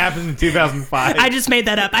 what happened in 2005? I just made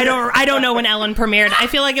that up. I don't know when Ellen premiered. I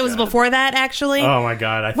feel like it was before that, actually. Oh my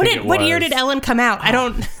god! I think What year did Ellen come out? I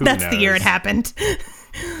don't. That's the year knows? it happened.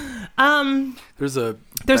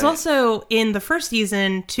 There's also in the first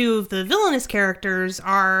season, 2 of the villainous characters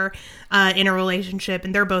are in a relationship,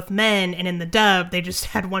 and they're both men. And in the dub, they just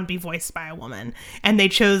had one be voiced by a woman, and they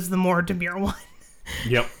chose the more demure one.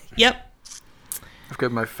 Yep. Yep. I've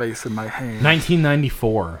got my face in my hand.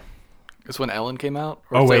 1994. It's when Ellen came out?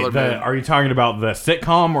 Or Oh wait, Sailor Moon? are you talking about the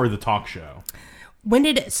sitcom or the talk show? When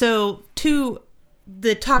did the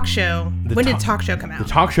talk show? When did the talk show come The out?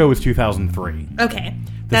 talk show was 2003. Okay,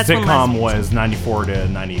 The that's when sitcom Lesbians- was 94 to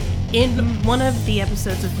 98. in one of the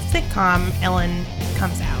episodes of the sitcom. Ellen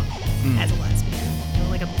comes out as a lesbian. It was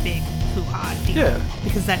like a big hoo-ha deal. Yeah.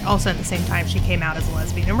 Because that also at the same time she came out as a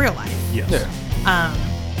lesbian in real life. Yes. Yeah.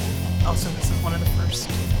 Also, this is one of the first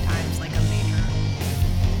times like a major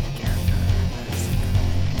character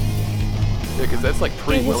Yeah, because that's like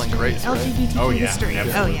pretty Will and Grace, right? LGBTQ Oh, yeah, history. Oh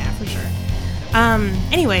absolutely. yeah, for sure.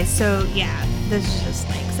 Anyway, so yeah, this is just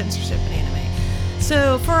like censorship in anime.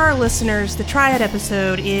 So for our listeners, the Triad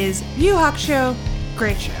episode is Yu Yu Hakusho.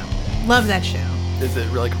 Great show. Love that show. Is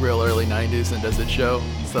it like real early 90s and does it show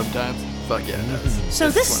sometimes? Fuck yeah, it does. So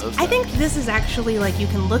It's this, one of those I think things. this is actually like you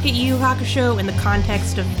can look at Yu Yu Hakusho in the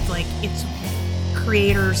context of like its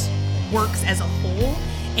creator's works as a whole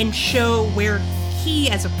and show where he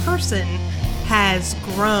as a person has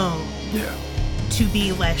grown Yeah. to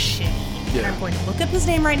be less shitty. And Yeah. I'm going to look up his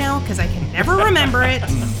name right now because I can never remember it.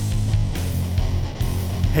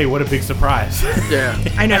 Hey, what a big surprise! Yeah.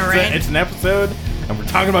 I know, right? It's an episode, and we're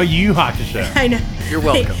talking about Yu Yu Hakusho. I know. You're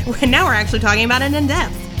welcome. Now we're actually talking about it in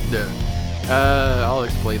depth. Yeah. I'll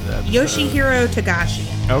explain that. Yoshihiro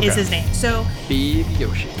Togashi Okay. is his name. So Big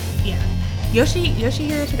Yoshi. yeah,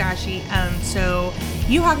 Yoshihiro Togashi. So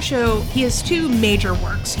Yu Yu Hakusho, he has two major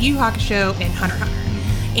works: Yu Yu Hakusho and Hunter x Hunter.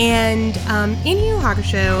 And in Yu Yu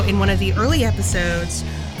Hakusho, in one of the early episodes,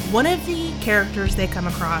 one of the characters they come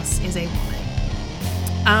across is a woman.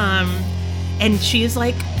 And she is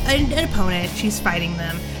like an opponent. She's fighting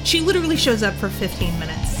them. She literally shows up for 15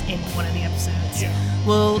 minutes in one of the episodes. Yeah.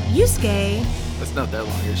 Well, Yusuke, That's not that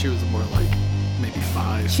long ago. She was more like maybe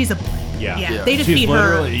 5. she's a blip. Yeah. Yeah. They defeat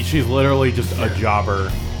her. She's literally just a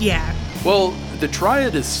jobber. Yeah. Well, the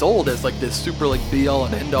Triad is sold as like this super like be all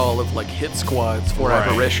and end all of like hit squads for Right.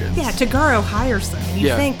 apparitions. Yeah, Toguro hires them. And you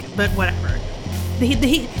Yeah. think, but whatever.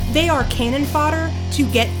 They are cannon fodder to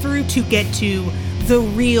get to the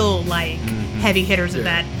real like heavy hitters of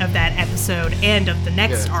Yeah. that episode and of the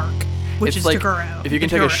next Yeah. arc, which It's is like Toguro. if you can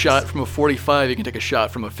the take a Toguros. shot from a 45, you can take a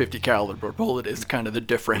shot from a 50 caliber bullet. Is kind of the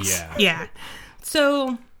difference. Yeah. Yeah.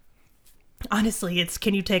 So honestly, it's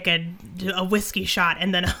can you take a whiskey shot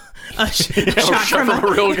and then a shot from a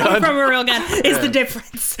real gun. From a real gun is the Yeah.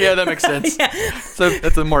 difference. Yeah, that makes sense. So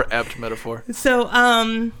that's a more apt metaphor. So,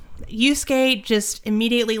 Yusuke just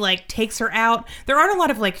immediately like takes her out. There aren't a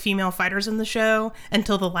lot of like female fighters in the show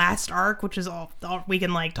until the last arc, which is all we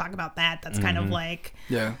can like talk about that. That's kind of like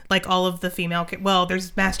Yeah. like all of the female. Well,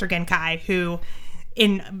 there's Master Genkai who,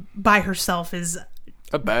 by herself, is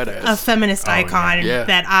A badass. a feminist icon Yeah.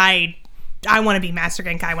 that I want to be Master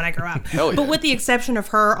Genkai when I grow up. Hell yeah. But with the exception of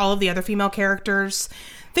her, all of the other female characters,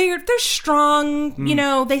 they're strong. Hmm. You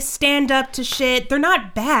know, they stand up to shit. They're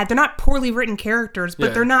not bad. They're not poorly written characters, but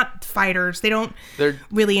Yeah. they're not fighters. They don't They're-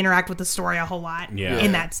 really interact with the story a whole lot. Yeah.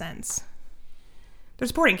 In that sense, they're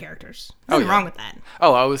supporting characters. Oh, Nothing yeah. wrong with that.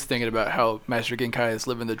 Oh, I was thinking about how Master Genkai is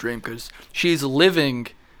living the dream because she's living,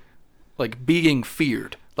 like, being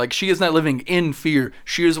feared. Like, she is not living in fear.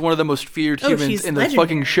 She is one of the most feared Oh, humans she's in the legendary.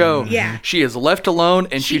 fucking show. Yeah. She is left alone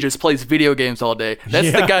and she just plays video games all day.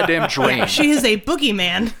 That's the goddamn dream. She is a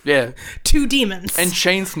boogeyman Yeah. to demons. And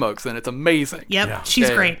chain smokes, and it's amazing. Yep, Yeah. she's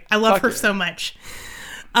Yeah. great. I love Fuck her yeah. so much.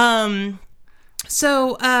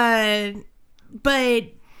 But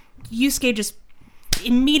Yusuke just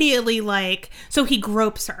immediately so he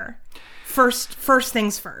gropes her. First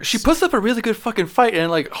things first. She puts up a really good fucking fight and,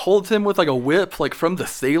 like, holds him with, like, a whip, like, from the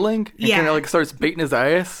ceiling. And Yeah. kind of, like, starts baiting his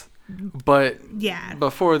ass. But Yeah.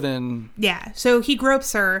 before then, Yeah. So he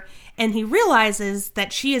gropes her and he realizes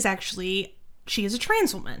that she is a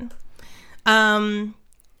trans woman.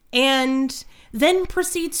 And then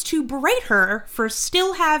proceeds to berate her for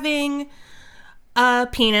still having a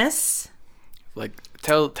penis. like,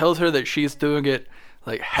 tells her that she's doing it,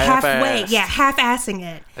 like, Halfway. half-assed. Yeah, half-assing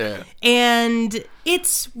it. Yeah. And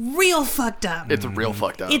it's real fucked up. It's real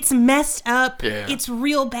fucked up. It's messed up. Yeah. It's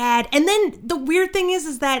real bad. And then the weird thing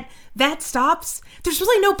is that stops. There's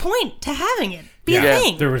really no point to having it be a Yeah.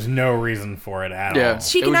 thing. There was no reason for it at Yeah. all.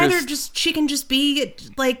 She It can was either she can just be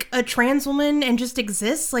like a trans woman and just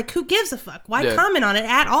exist. Like, who gives a fuck? Why Yeah. comment on it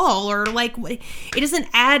at all? Or like, it doesn't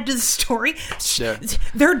add to the story. Yeah.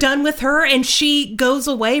 They're done with her and she goes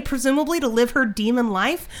away, presumably to live her demon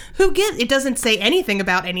life. Who gives? It doesn't say anything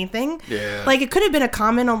about anything. Yeah. Like, it could have been a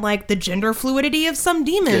comment on like the gender fluidity of some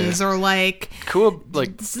demons Yeah. or like Cool,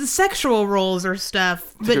 like, sexual roles or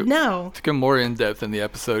stuff. But go- no. to go more in depth in the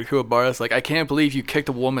episode, Kuwabara's like, I can't believe you kicked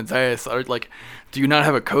a woman's ass. Or, like, do you not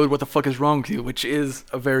have a code? What the fuck is wrong with you? Which is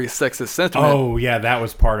a very sexist sentiment. Oh yeah, that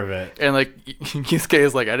was part of it. And, like, Yusuke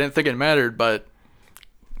is like, I didn't think it mattered, but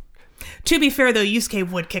To be fair, though, Yusuke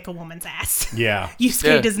would kick a woman's ass. Yeah. Yusuke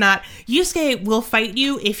Yeah. does not. Yusuke will fight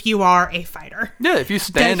you if you are a fighter. yeah, if you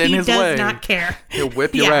stand in He his does way, not care. he'll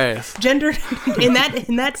whip your ass. Gender in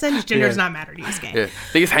that sense, gender does Yeah. not matter to Yusuke. Yeah.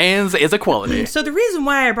 These hands is equality. So the reason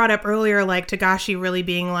why I brought up earlier, like Togashi really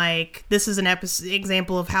being like, this is an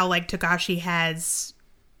example of how like Togashi has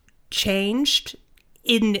changed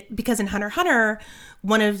because in Hunter x Hunter,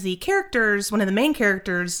 one of the main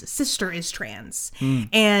characters' sister is trans.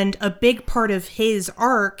 And a big part of his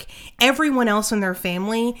arc, everyone else in their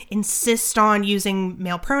family insists on using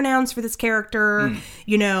male pronouns for this character.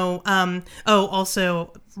 You know,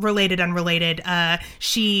 also related, unrelated, her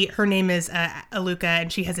name is Aluka,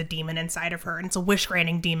 and she has a demon inside of her, and it's a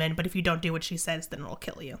wish-granting demon, but if you don't do what she says, then it'll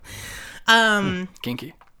kill you.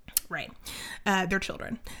 Kinky. Right. They're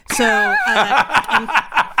children. So, and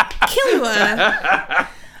Killua,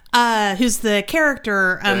 who's the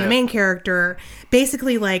character, the main character,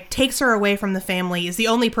 basically, like, takes her away from the family, is the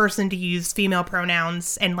only person to use female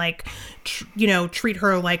pronouns and, like, treat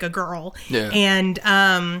her like a girl. Yeah.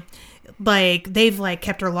 And, like, they've, like,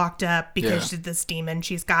 kept her locked up because of this demon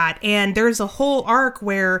she's got. And there's a whole arc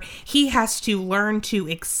where he has to learn to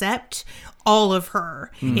accept all of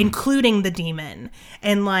her, including the demon.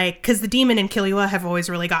 And, like, because the demon and Killua have always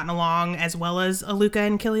really gotten along, as well as Aluka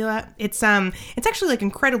and Killua. It's actually, like,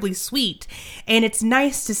 incredibly sweet. And it's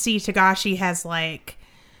nice to see Togashi has, like,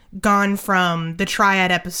 gone from the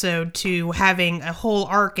Triad episode to having a whole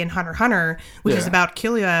arc in Hunter x Hunter, which is about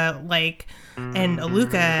Killua, like, and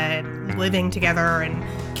Aluka living together, and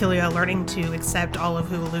Killua learning to accept all of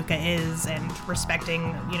who Aluka is and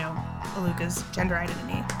respecting, Aluka's gender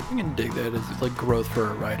identity. I can dig that as like growth for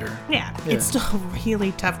a writer. Yeah. It's still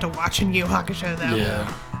really tough to watch in Yu Yu Hakusho, though.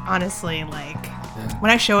 Yeah. Honestly, like,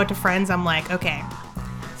 when I show it to friends, I'm like, okay,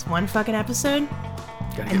 it's one fucking episode,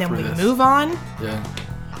 and then we move on. Yeah.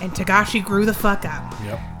 And Togashi grew the fuck up.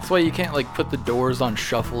 Yep. That's why you can't, like, put The Doors on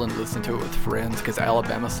shuffle and listen to it with friends, because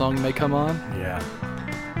Alabama Song may come on. Yeah.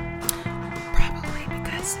 Probably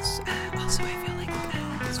because also I feel like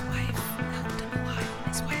his wife helped him a lot.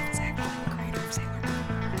 His wife is actually the creator of Sailor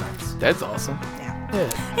Moon. Nice. That's awesome.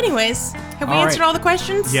 Yeah. Anyways, have we All answered right. all the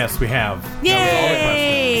questions? Yes, we have.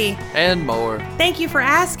 Yay! And more. Thank you for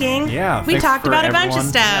asking. Yeah. We thanks talked for about a bunch of everyone.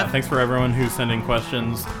 stuff. Yeah, thanks for everyone who's sending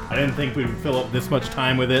questions. I didn't think we would fill up this much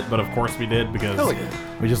time with it, but of course we did, because Hell yeah.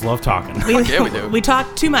 we just love talking. Yeah, we do. We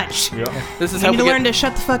talk too much. Yep. This is We how need we to learn get, to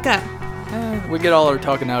shut the fuck up. we get all our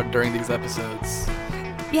talking out during these episodes.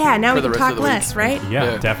 Yeah, now For we the can rest talk of the less, week. right? Yeah,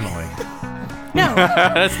 Yeah. definitely. No.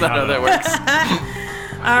 That's not how that works.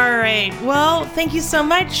 All right. Well, thank you so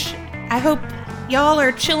much. I hope y'all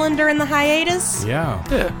are chilling during the hiatus, Yeah.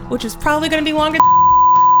 Yeah. which is probably going to be longer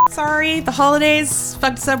than sorry. The holidays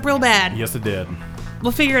fucked us up real bad. Yes, it did.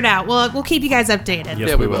 We'll figure it out. We'll keep you guys updated. Yes,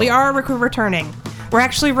 Yeah, we will. We are returning. We're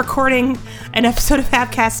actually recording an episode of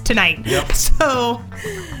Halfcast tonight. Yep. So, all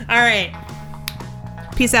right.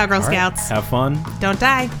 Peace out, Girl All right. Scouts. Have fun. Don't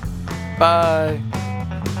die. Bye.